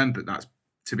stuff to learn, but that's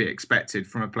to be expected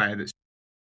from a player that's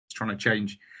trying to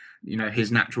change,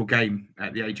 his natural game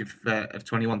at the age of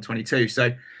 21, 22.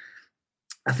 So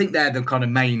I think they're the kind of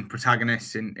main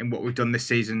protagonists in what we've done this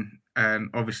season.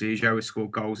 Obviously, Joe has scored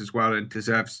goals as well and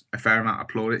deserves a fair amount of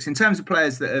plaudits. In terms of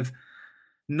players that have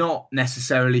not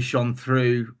necessarily shone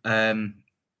through,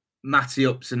 Matty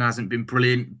Upson hasn't been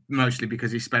brilliant, mostly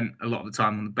because he spent a lot of the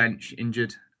time on the bench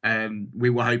injured.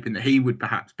 We were hoping that he would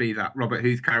perhaps be that Robert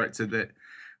Huth character that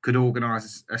could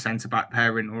organise a centre-back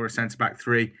pairing or a centre-back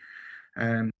three.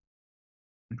 And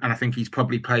I think he's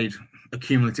probably played a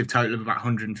cumulative total of about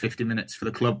 150 minutes for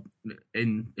the club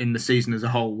in the season as a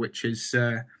whole, which is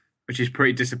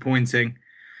pretty disappointing.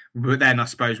 But then I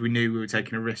suppose we knew we were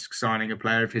taking a risk signing a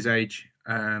player of his age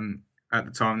at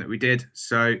the time that we did.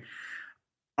 So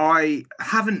I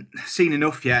haven't seen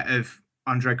enough yet of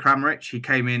Andre Kramaric. He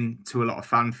came in to a lot of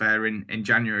fanfare in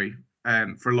January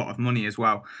for a lot of money as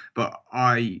well. But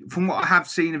from what I have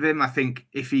seen of him, I think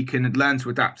if he can learn to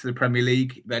adapt to the Premier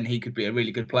League, then he could be a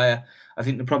really good player. I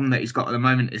think the problem that he's got at the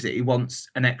moment is that he wants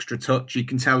an extra touch. You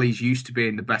can tell he's used to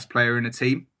being the best player in a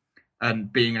team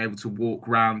and being able to walk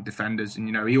around defenders. And,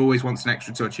 he always wants an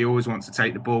extra touch. He always wants to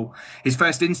take the ball. His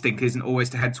first instinct isn't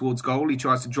always to head towards goal. He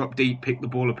tries to drop deep, pick the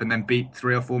ball up, and then beat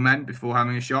 3 or 4 men before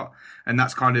having a shot. And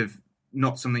that's kind of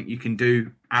not something you can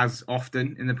do as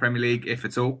often in the Premier League, if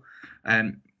at all.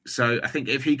 So I think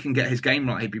if he can get his game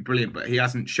right, he'd be brilliant. But he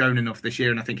hasn't shown enough this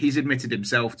year. And I think he's admitted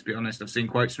himself, to be honest. I've seen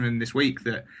quotes from him this week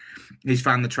that he's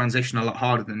found the transition a lot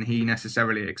harder than he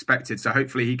necessarily expected. So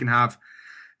hopefully he can have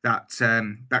that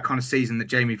kind of season that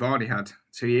Jamie Vardy had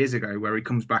 2 years ago, where he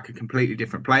comes back a completely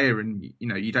different player, and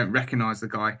you don't recognise the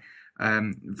guy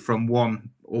from 1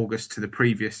 August to the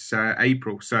previous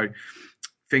April. So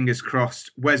fingers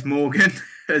crossed. Wes Morgan,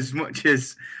 as much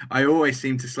as I always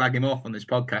seem to slag him off on this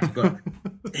podcast, but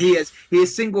he has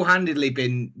single-handedly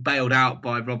been bailed out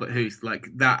by Robert Huth. Like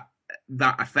that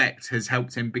effect has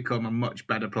helped him become a much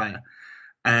better player.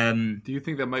 Do you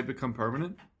think that might become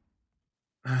permanent?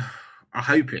 I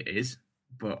hope it is,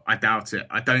 but I doubt it.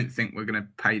 I don't think we're going to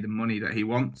pay the money that he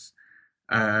wants.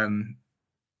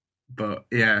 But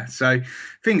yeah, so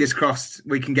fingers crossed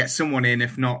we can get someone in,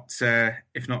 if not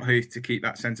Huth, to keep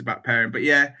that centre back pairing. But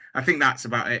yeah, I think that's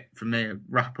about it from me.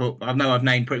 Wrap up. I know I've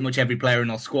named pretty much every player in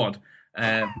our squad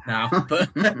now, but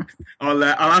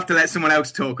I'll have to let someone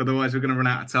else talk, otherwise we're going to run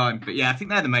out of time. But yeah, I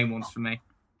think they're the main ones for me.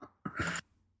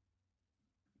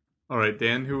 All right,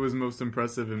 Dan, who was most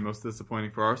impressive and most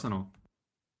disappointing for Arsenal?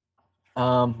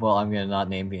 Well, I'm going to not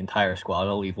name the entire squad.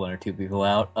 I'll leave 1 or 2 people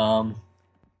out.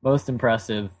 Most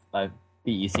impressive, the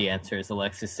easy answer is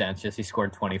Alexis Sanchez. He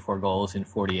scored 24 goals in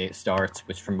 48 starts,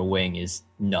 which from a wing is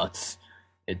nuts.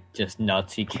 It's just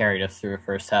nuts. He carried us through the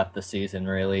first half of the season,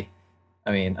 really.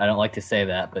 I mean, I don't like to say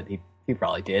that, but he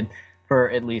probably did,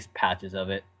 for at least patches of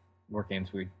it. More games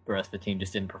the rest of the team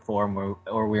just didn't perform,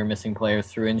 or we were missing players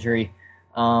through injury.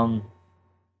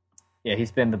 Yeah,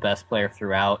 he's been the best player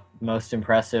throughout. Most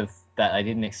impressive that I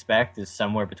didn't expect is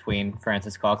somewhere between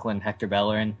Francis Coquelin and Hector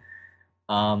Bellerin.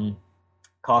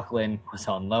 Coquelin was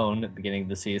on loan at the beginning of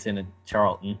the season at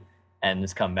Charlton and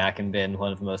has come back and been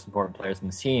one of the most important players in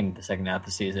the team the second half of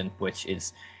the season, which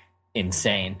is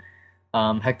insane.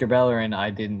 Hector Bellerin, I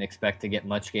didn't expect to get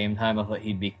much game time. I thought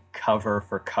he'd be cover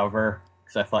for cover,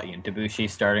 because I thought Debuchy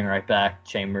starting right back,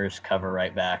 Chambers cover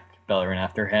right back, Bellerin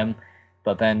after him.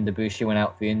 But then Debuchy went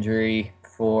out with the injury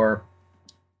for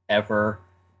ever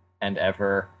and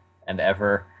ever and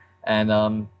ever.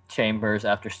 And Chambers,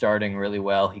 after starting really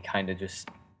well, he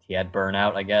had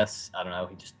burnout, I guess. I don't know.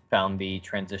 He just found the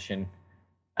transition.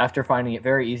 After finding it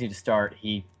very easy to start,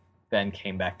 he then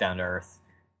came back down to earth,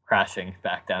 crashing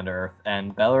back down to earth.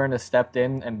 And Bellerin has stepped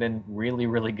in and been really,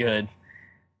 really good,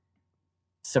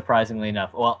 surprisingly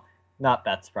enough. Well, not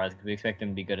that surprising, because we expect him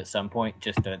to be good at some point.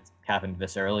 Just that it happened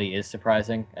this early is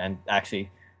surprising. And actually,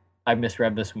 I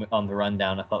misread this on the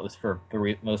rundown. I thought it was for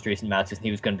the most recent matches, and he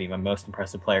was going to be my most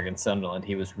impressive player against Sunderland.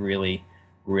 He was really,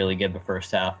 really good the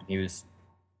first half, and he was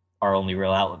our only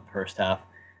real outlet the first half.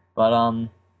 But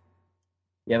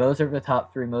yeah, those are the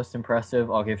top 3 most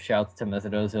impressive. I'll give shouts to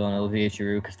Mesut Ozil and Olivier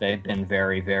Giroud, because they've been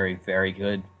very, very, very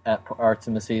good at parts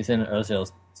in the season.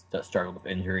 Ozil's struggled with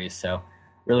injuries, so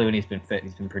really when he's been fit,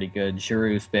 he's been pretty good.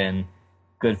 Giroud's been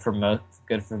good for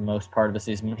the most part of the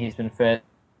season when he's been fit.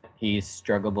 He's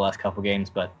struggled the last couple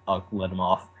games, but I'll let him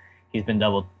off. He's been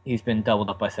doubled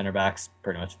up by center backs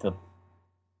pretty much for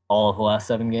all of the last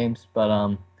 7 games.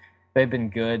 But they've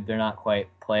been good. They're not quite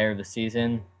player of the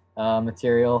season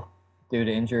material due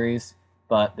to injuries,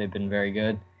 but they've been very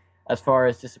good. As far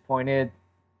as disappointed,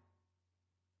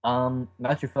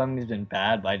 Matthew Fleming's been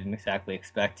bad, but I didn't exactly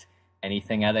expect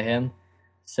anything out of him.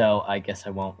 So I guess I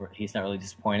won't. He's not really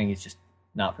disappointing. He's just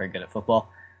not very good at football.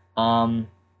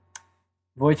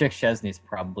 Wojciech Szczesny is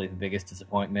probably the biggest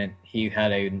disappointment. He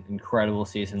had an incredible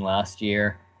season last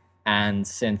year, and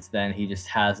since then he just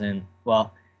hasn't.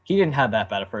 Well, he didn't have that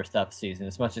bad a first half of the season.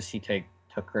 As much as he took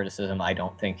criticism, I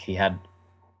don't think he had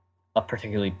a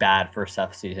particularly bad first half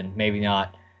of the season. Maybe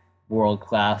not world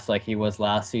class like he was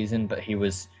last season, but he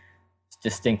was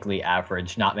distinctly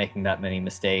average, not making that many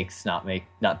mistakes, not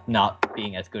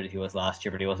being as good as he was last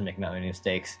year, but he wasn't making that many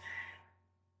mistakes.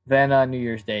 Then New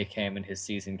Year's Day came and his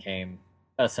season came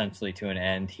essentially to an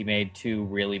end. He made 2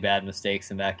 really bad mistakes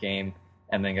in that game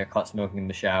and then got caught smoking in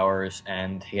the showers,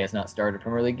 and he has not started a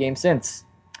Premier League game since.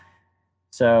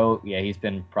 So, yeah, he's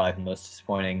been probably the most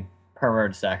disappointing. Per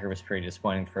Mertesacker was pretty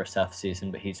disappointing the first half of the season,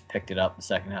 but he's picked it up the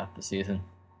second half of the season.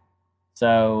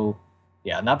 So,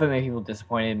 yeah, not that many people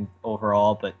disappointed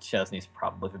overall, but Chesney's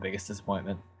probably the biggest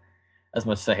disappointment, as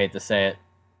much as I hate to say it.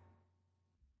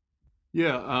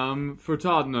 Yeah, for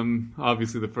Tottenham,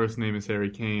 obviously the first name is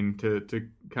Harry Kane, to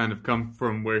kind of come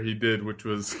from where he did, which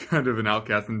was kind of an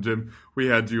outcast. And Jim, we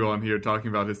had you on here talking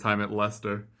about his time at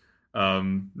Leicester. But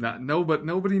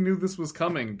nobody knew this was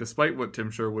coming, despite what Tim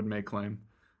Sherwood may claim.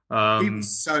 He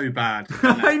was so bad.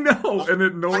 I know, and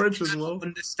at Norwich as well.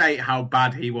 Understate how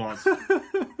bad he was.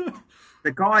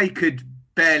 The guy could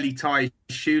barely tie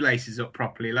his shoelaces up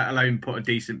properly, let alone put a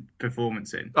decent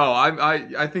performance in. Oh,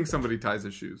 I think somebody ties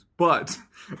his shoes, but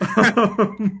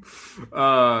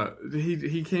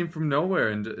he came from nowhere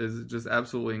and is just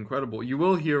absolutely incredible. You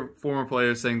will hear former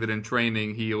players saying that in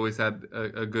training he always had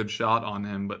a good shot on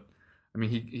him, but I mean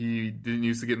he didn't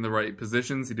used to get in the right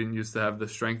positions. He didn't used to have the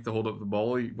strength to hold up the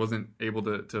ball. He wasn't able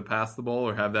to pass the ball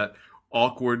or have that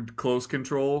awkward close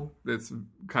control that's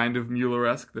kind of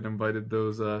Mueller-esque that invited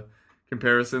those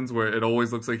comparisons where it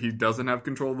always looks like he doesn't have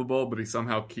control of the ball, but he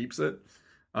somehow keeps it.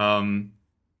 So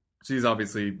he's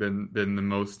obviously been the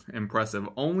most impressive.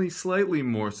 Only slightly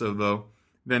more so, though,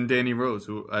 than Danny Rose,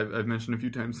 who I've mentioned a few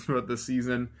times throughout the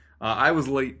season. I was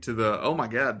late to the, oh my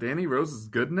God, Danny Rose is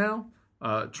good now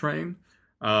train.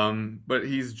 But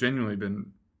he's genuinely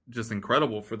been just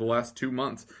incredible for the last 2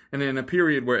 months. And in a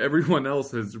period where everyone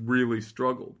else has really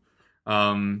struggled.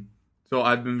 So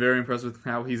I've been very impressed with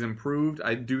how he's improved.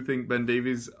 I do think Ben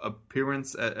Davies'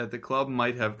 appearance at the club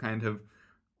might have kind of,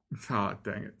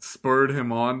 spurred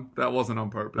him on. That wasn't on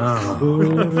purpose.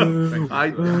 I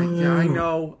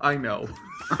know.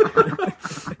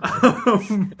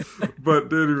 But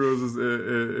Danny Rose's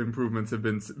improvements have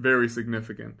been very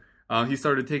significant. He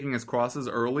started taking his crosses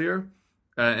earlier,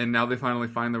 and now they finally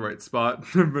find the right spot.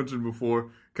 I've mentioned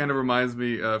before, kind of reminds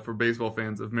me, for baseball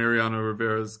fans, of Mariano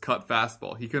Rivera's cut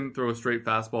fastball. He couldn't throw a straight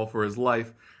fastball for his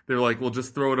life. They were like, well,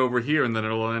 just throw it over here, and then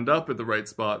it'll end up at the right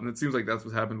spot. And it seems like that's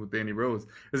what happened with Danny Rose,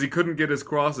 is he couldn't get his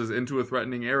crosses into a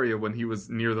threatening area when he was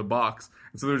near the box.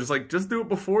 And so they're just like, just do it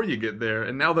before you get there.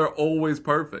 And now they're always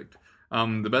perfect.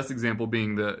 The best example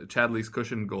being the Chadley's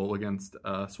cushion goal against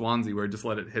Swansea, where he just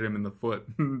let it hit him in the foot,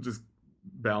 just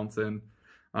bounce in.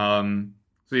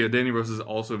 So yeah, Danny Rose has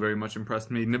also very much impressed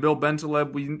me. Nabil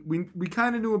Bentaleb, we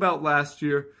kind of knew about last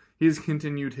year. He's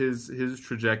continued his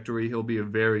trajectory. He'll be a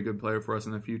very good player for us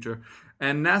in the future.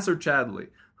 And Nasser Chadley,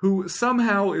 who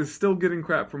somehow is still getting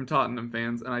crap from Tottenham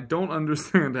fans, and I don't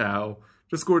understand how,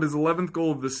 just scored his 11th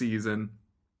goal of the season.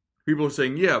 People are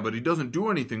saying, yeah, but he doesn't do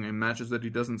anything in matches that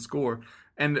he doesn't score.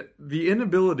 And the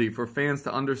inability for fans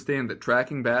to understand that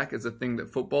tracking back is a thing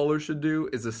that footballers should do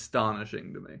is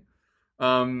astonishing to me.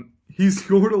 He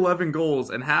scored 11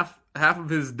 goals, and half of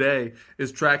his day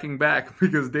is tracking back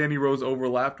because Danny Rose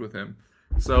overlapped with him.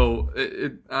 So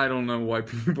I don't know why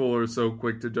people are so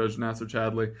quick to judge Nasser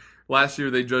Chadley. Last year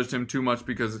they judged him too much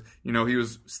because he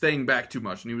was staying back too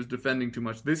much and he was defending too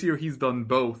much. This year he's done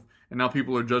both, and now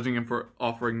people are judging him for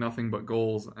offering nothing but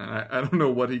goals. And I don't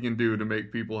know what he can do to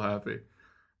make people happy.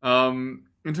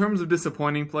 In terms of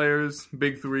disappointing players,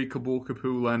 big three, Kabul,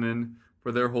 Kapu, Lennon,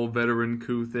 for their whole veteran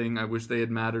coup thing. I wish they had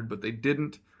mattered, but they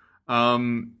didn't.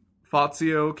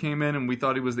 Fazio came in, and we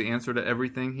thought he was the answer to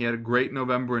everything. He had a great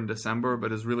November and December,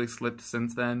 but has really slipped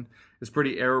since then. Is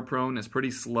pretty error-prone, is pretty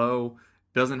slow,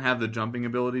 doesn't have the jumping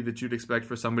ability that you'd expect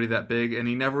for somebody that big, and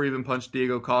he never even punched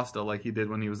Diego Costa like he did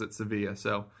when he was at Sevilla,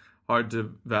 so hard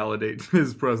to validate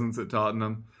his presence at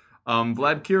Tottenham.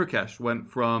 Vlad Kirikesh went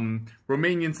from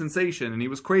Romanian sensation, and he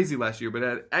was crazy last year, but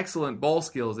had excellent ball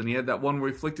skills, and he had that one where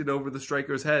he flicked it over the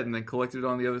striker's head and then collected it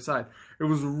on the other side. It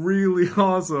was really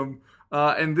awesome,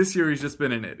 and this year he's just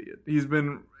been an idiot. He's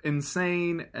been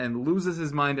insane and loses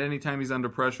his mind anytime he's under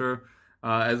pressure,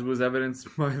 as was evidenced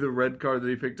by the red card that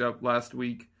he picked up last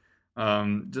week. I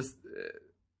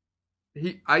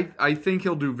think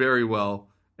he'll do very well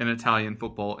in Italian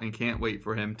football and can't wait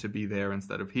for him to be there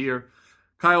instead of here.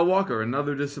 Kyle Walker,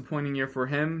 another disappointing year for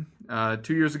him.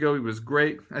 2 years ago, he was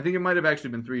great. I think it might have actually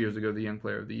been 3 years ago, the Young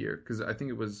Player of the Year, because I think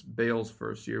it was Bale's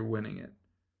first year winning it.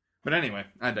 But anyway,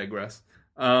 I digress.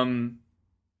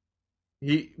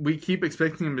 We keep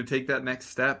expecting him to take that next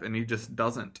step, and he just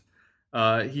doesn't.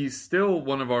 He's still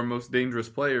one of our most dangerous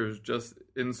players, just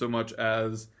in so much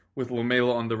as with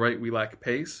Lamela on the right, we lack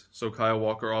pace. So Kyle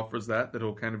Walker offers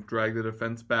that'll kind of drag the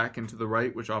defense back into the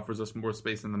right, which offers us more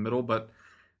space in the middle, but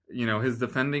his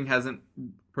defending hasn't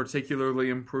particularly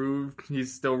improved. He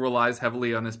still relies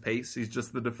heavily on his pace. He's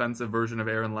just the defensive version of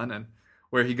Aaron Lennon,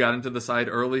 where he got into the side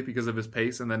early because of his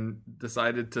pace and then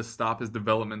decided to stop his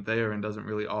development there and doesn't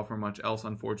really offer much else,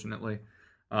 unfortunately.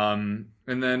 And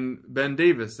then Ben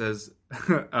Davis, as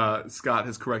Scott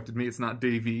has corrected me, it's not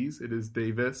Davies, it is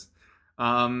Davis.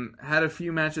 Had a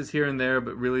few matches here and there,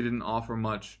 but really didn't offer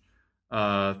much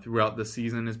throughout the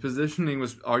season. His positioning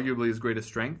was arguably his greatest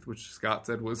strength, which Scott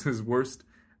said was his worst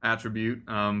attribute.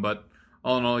 But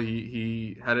all in all,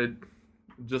 he had a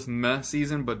just meh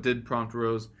season, but did prompt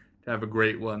Rose to have a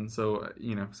great one. So,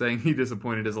 saying he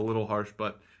disappointed is a little harsh,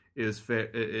 but it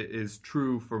is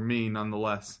true for me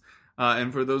nonetheless.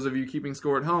 And for those of you keeping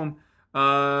score at home,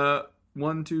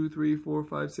 1, 2, 3, 4,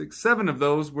 5, 6, 7 of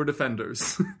those were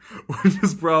defenders, which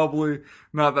is probably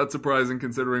not that surprising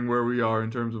considering where we are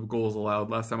in terms of goals allowed.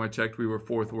 Last time I checked, we were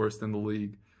 4th worst in the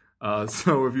league.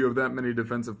 So if you have that many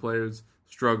defensive players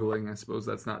struggling, I suppose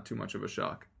that's not too much of a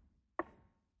shock.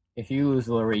 If you lose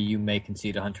Lurie, you may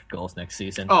concede 100 goals next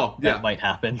season. Oh, yeah. That might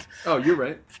happen. Oh, you're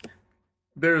right.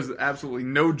 There's absolutely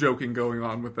no joking going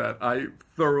on with that. I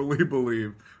thoroughly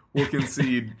believe we'll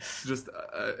concede just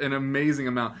an amazing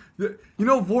amount.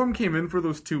 Vorm came in for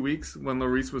those 2 weeks when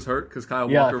Lloris was hurt because Kyle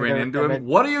Walker ran into him.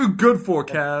 What are you good for,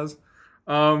 Kaz?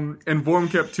 And Vorm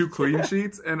kept 2 clean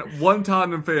sheets, and one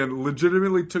Tottenham fan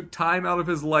legitimately took time out of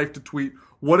his life to tweet,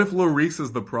 "What if Lloris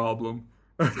is the problem?"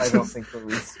 I don't think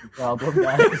Lloris is the problem,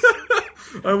 guys.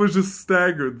 I was just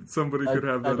staggered that somebody could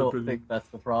have that opinion. I don't think that's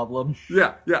the problem.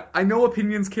 Yeah. I know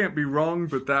opinions can't be wrong,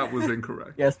 but that was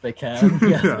incorrect. Yes, they can.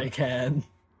 Yes, they can.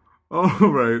 All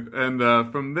right.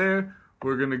 And from there,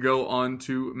 we're going to go on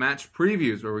to match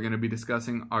previews, where we're going to be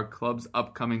discussing our club's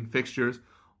upcoming fixtures.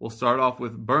 We'll start off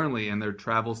with Burnley and their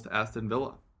travels to Aston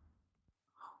Villa.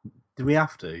 Do we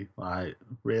have to?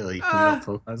 Really? I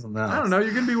don't know.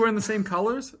 You're going to be wearing the same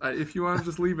colors? If you want to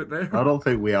just leave it there. I don't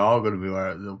think we are going to be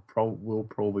wearing it. We'll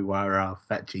probably wear our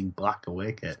fetching black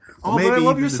away kit. Or but I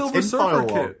love your Silver Surfer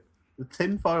kit. The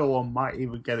tinfoil one might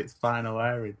even get its final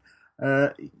airing.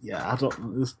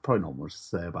 There's probably not much to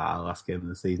say about our last game of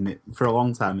the season. For a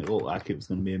long time, it looked like it was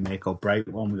going to be a make or break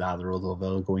one with either us or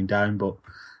Villa going down, but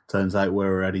turns out we're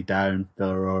already down.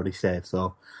 Villa are already safe, so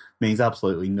it means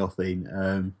absolutely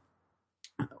nothing.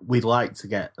 We'd like to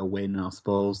get a win, I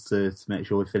suppose, to make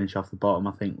sure we finish off the bottom.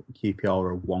 I think QPR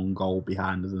are 1 goal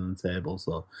behind us in the table,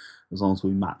 so as long as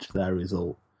we match their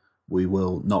result, we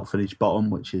will not finish bottom,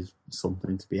 which is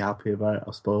something to be happy about,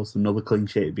 I suppose. Another clean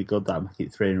sheet would be good. That'd make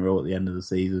it 3 in a row at the end of the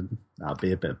season. That'd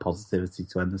be a bit of positivity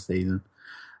to end the season.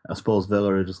 I suppose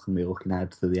Villa are just going to be looking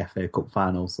ahead to the FA Cup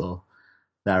final, so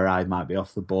their eye might be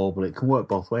off the ball, but it can work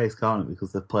both ways, can't it?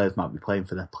 Because the players might be playing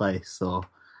for their place, so...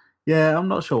 Yeah, I'm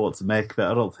not sure what to make of it.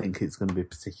 I don't think it's going to be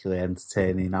particularly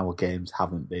entertaining. Our games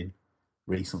haven't been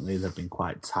recently. They've been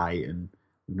quite tight and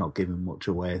we've not given much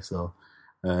away. So,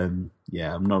 I'm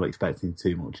not expecting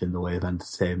too much in the way of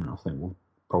entertainment. I think we'll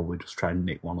probably just try and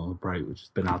nick one on the break, which has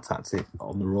been our tactic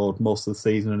on the road most of the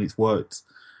season, and it's worked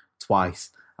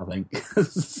twice, I think.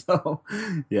 So,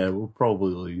 we'll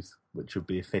probably lose, which would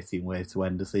be a fitting way to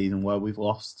end a season where we've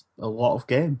lost a lot of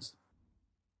games.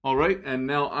 All right, and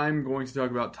now I'm going to talk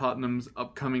about Tottenham's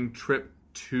upcoming trip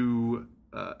to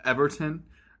Everton.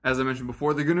 As I mentioned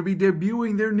before, they're going to be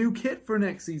debuting their new kit for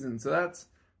next season, so that's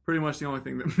pretty much the only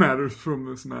thing that matters from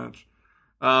this match.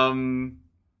 In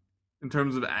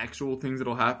terms of actual things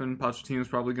that'll happen, Pochettino's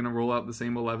probably going to roll out the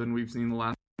same 11 we've seen the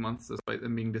last months, despite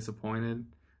them being disappointing,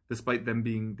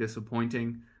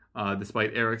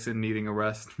 despite Eriksen needing a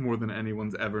rest more than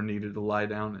anyone's ever needed to lie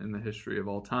down in the history of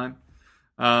all time.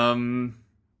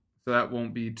 So that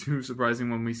won't be too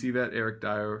surprising when we see that. Eric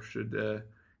Dyer should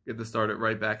get the start at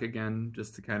right back again,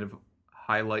 just to kind of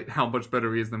highlight how much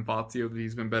better he is than Fazio, that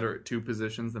he's been better at 2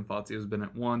 positions than Fazio's been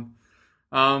at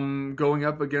 1. Going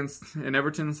up against an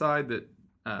Everton side that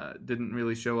didn't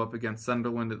really show up against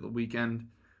Sunderland at the weekend.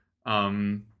 At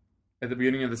the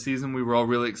beginning of the season, we were all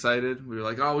really excited. We were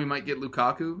like, we might get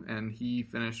Lukaku, and he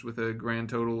finished with a grand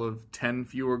total of 10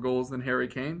 fewer goals than Harry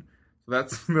Kane. So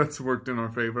that's worked in our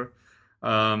favor.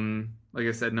 Like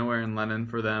I said, no Aaron Lennon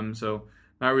for them, so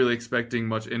not really expecting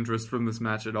much interest from this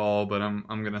match at all, but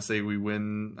I'm gonna say we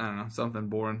win, I don't know, something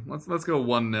boring. Let's go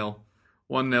 1-0.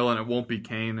 1-0, and it won't be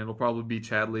Kane. It'll probably be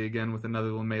Chadley again with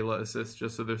another Lamela assist,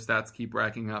 just so their stats keep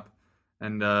racking up,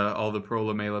 and all the pro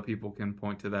Lamela people can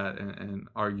point to that and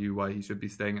argue why he should be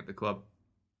staying at the club.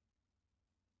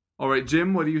 All right,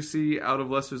 Jim, what do you see out of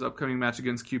Leicester's upcoming match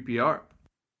against QPR?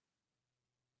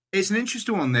 It's an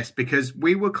interesting one, this, because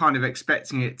we were kind of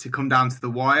expecting it to come down to the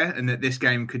wire and that this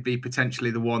game could be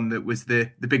potentially the one that was the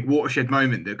big watershed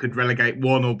moment that could relegate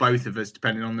one or both of us,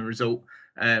 depending on the result.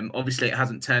 Obviously, it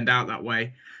hasn't turned out that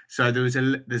way. So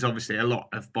there's obviously a lot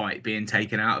of bite being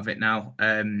taken out of it now.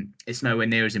 It's nowhere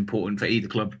near as important for either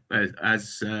club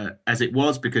as it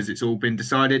was, because it's all been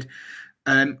decided.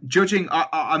 Judging,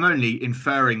 I'm only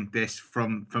inferring this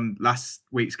from last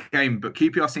week's game, but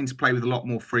QPR seem to play with a lot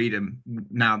more freedom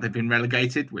now they've been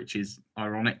relegated, which is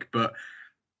ironic, but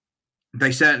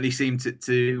they certainly seem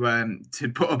to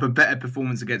put up a better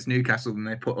performance against Newcastle than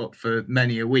they put up for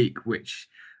many a week, which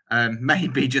may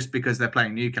be just because they're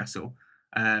playing Newcastle,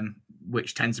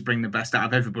 which tends to bring the best out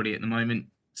of everybody at the moment.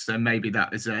 So maybe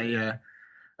that is a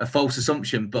false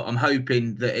assumption, but I'm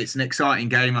hoping that it's an exciting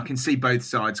game. I can see both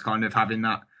sides kind of having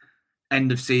that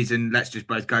end of season, let's just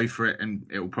both go for it, and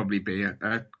it will probably be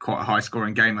quite a high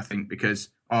scoring game, I think, because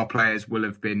our players will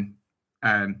have been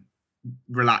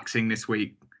relaxing this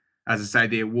week. As I say,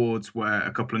 the awards were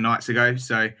a couple of nights ago,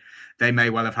 so they may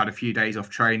well have had a few days off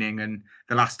training, and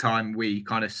the last time we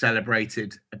kind of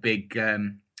celebrated a big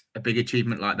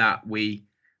achievement like that, we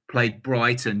played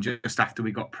Brighton just after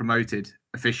we got promoted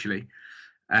officially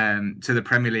to the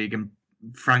Premier League, and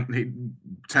frankly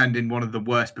turned in one of the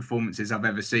worst performances I've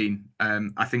ever seen.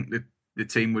 I think that the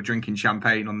team were drinking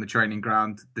champagne on the training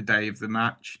ground the day of the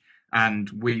match, and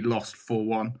we lost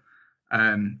 4-1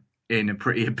 in a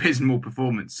pretty abysmal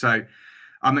performance. So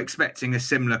I'm expecting a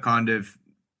similar kind of,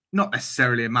 not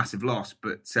necessarily a massive loss,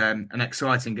 but an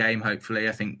exciting game, hopefully.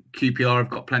 I think QPR have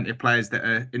got plenty of players that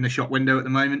are in the shop window at the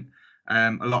moment.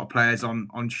 A lot of players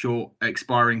on short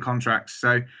expiring contracts.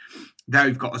 So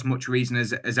they've got as much reason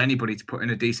as anybody to put in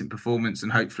a decent performance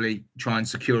and hopefully try and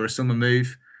secure a summer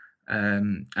move.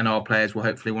 And our players will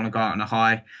hopefully want to go out on a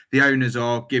high. The owners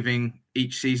are giving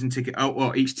each ticket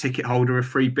holder a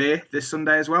free beer this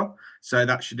Sunday as well. So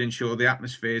that should ensure the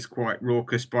atmosphere is quite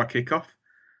raucous by kickoff.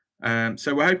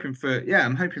 So we're hoping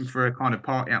I'm hoping for a kind of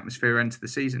party atmosphere end to the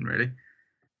season, really.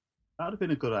 That would have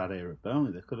been a good idea at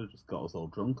Burnley. They could have just got us all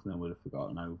drunk and then we'd have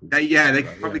forgotten how. They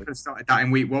probably could have started that in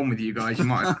week 1 with you guys. You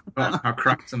might have forgotten how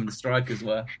cracked some of the strikers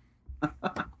were.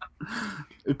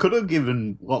 It could have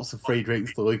given lots of free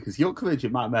drinks to Lucas Jukovic.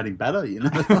 It might have made him better, you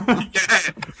know.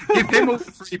 Give him all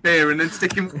free beer and then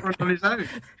stick him on his own.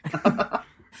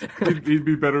 He'd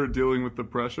be better at dealing with the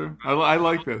pressure. I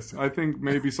like this. I think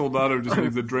maybe Soldado just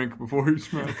needs a drink before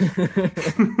each match.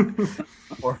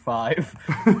 Or 5.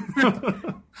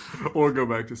 Or go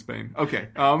back to Spain. Okay.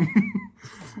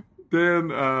 Then,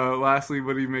 lastly,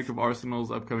 what do you make of Arsenal's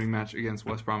upcoming match against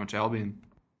West Bromwich Albion?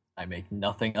 I make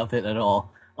nothing of it at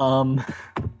all. I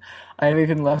have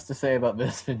even less to say about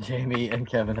this than Jamie and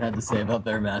Kevin had to say about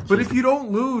their matches. But if you don't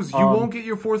lose, you won't get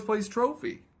your 4th place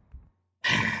trophy.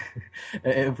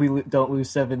 If we don't lose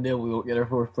 7-0, we won't get our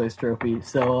 4th place trophy.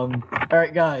 So, all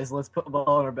right, guys, let's put the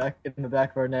ball in the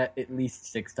back of our net at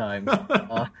least 6 times.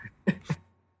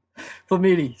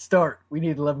 Flamini, start. We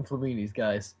need 11 Flaminis,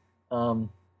 guys.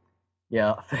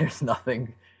 Yeah, there's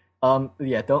nothing.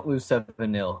 Don't lose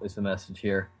 7-0 is the message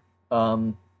here.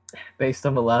 Based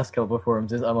on the last couple of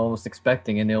performances, I'm almost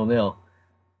expecting a 0-0.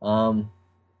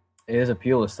 It is a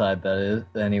Pulis side, that is,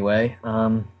 anyway.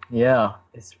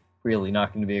 It's really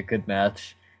not going to be a good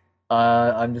match.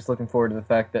 I'm just looking forward to the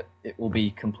fact that it will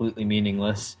be completely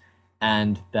meaningless,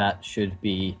 and that should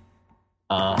be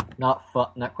not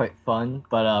quite fun,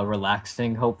 but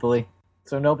relaxing, hopefully.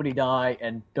 So nobody die,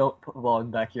 and don't put the ball in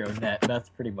the back of your own net. That's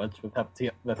pretty much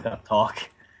the pep talk.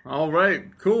 All right,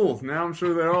 cool. Now I'm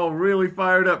sure they're all really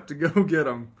fired up to go get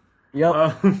them.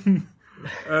 Yep.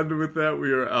 And with that,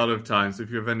 we are out of time. So if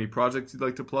you have any projects you'd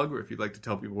like to plug, or if you'd like to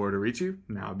tell people where to reach you,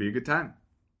 now would be a good time.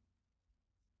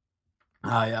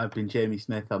 Hi, I've been Jamie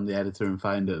Smith. I'm the editor and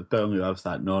founder of Burnley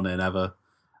website No Nay Never.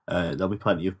 There'll be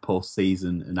plenty of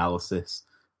post-season analysis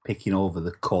picking over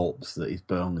the corpse that is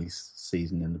Burnley's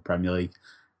season in the Premier League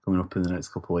coming up in the next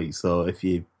couple of weeks. So if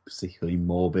you're particularly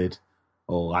morbid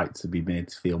or like to be made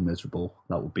to feel miserable,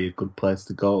 that would be a good place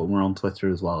to go. And we're on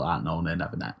Twitter as well at No Nay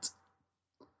Never Net.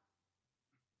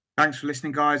 Thanks for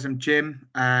listening, guys. I'm Jim.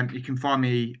 You can find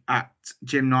me at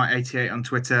JimKnight88 on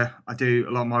Twitter. I do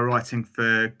a lot of my writing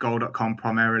for Goal.com,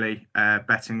 primarily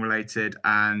betting related,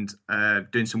 and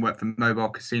doing some work for Mobile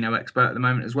Casino Expert at the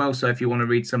moment as well. So if you want to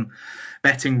read some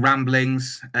betting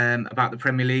ramblings about the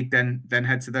Premier League, then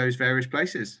head to those various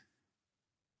places.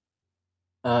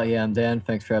 I'm Dan.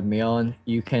 Thanks for having me on.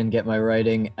 You can get my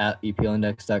writing at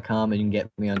EPLindex.com, and you can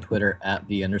get me on Twitter at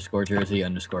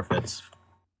 @the_jersey_fits.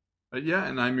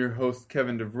 And I'm your host,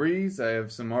 Kevin DeVries. I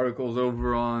have some articles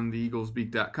over on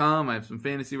theeaglesbeak.com. I have some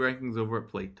fantasy rankings over at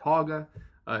Playtoga.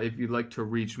 If you'd like to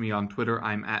reach me on Twitter,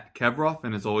 I'm at Kevroff.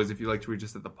 And as always, if you'd like to reach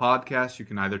us at the podcast, you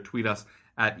can either tweet us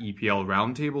at EPL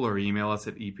Roundtable or email us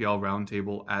at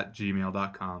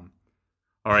EPLRoundtable@gmail.com.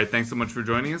 All right, thanks so much for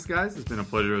joining us, guys. It's been a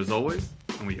pleasure as always.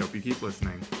 and we hope you keep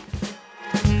listening.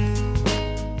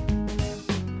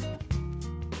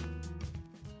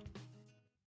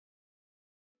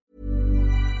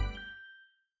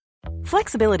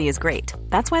 Flexibility is great.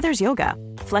 That's why there's yoga.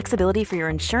 Flexibility for your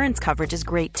insurance coverage is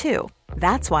great too.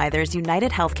 That's why there's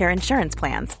United Healthcare Insurance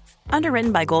Plans.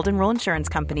 Underwritten by Golden Rule Insurance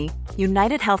Company,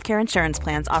 United Healthcare Insurance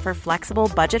Plans offer flexible,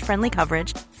 budget-friendly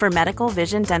coverage for medical,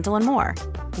 vision, dental, and more.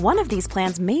 One of these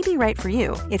plans may be right for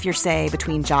you if you're, say,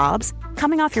 between jobs,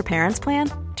 coming off your parents'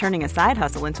 plan, turning a side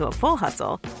hustle into a full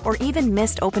hustle, or even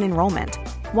missed open enrollment.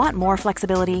 Want more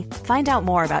flexibility? Find out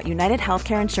more about United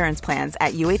Healthcare Insurance Plans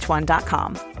at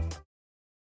uh1.com.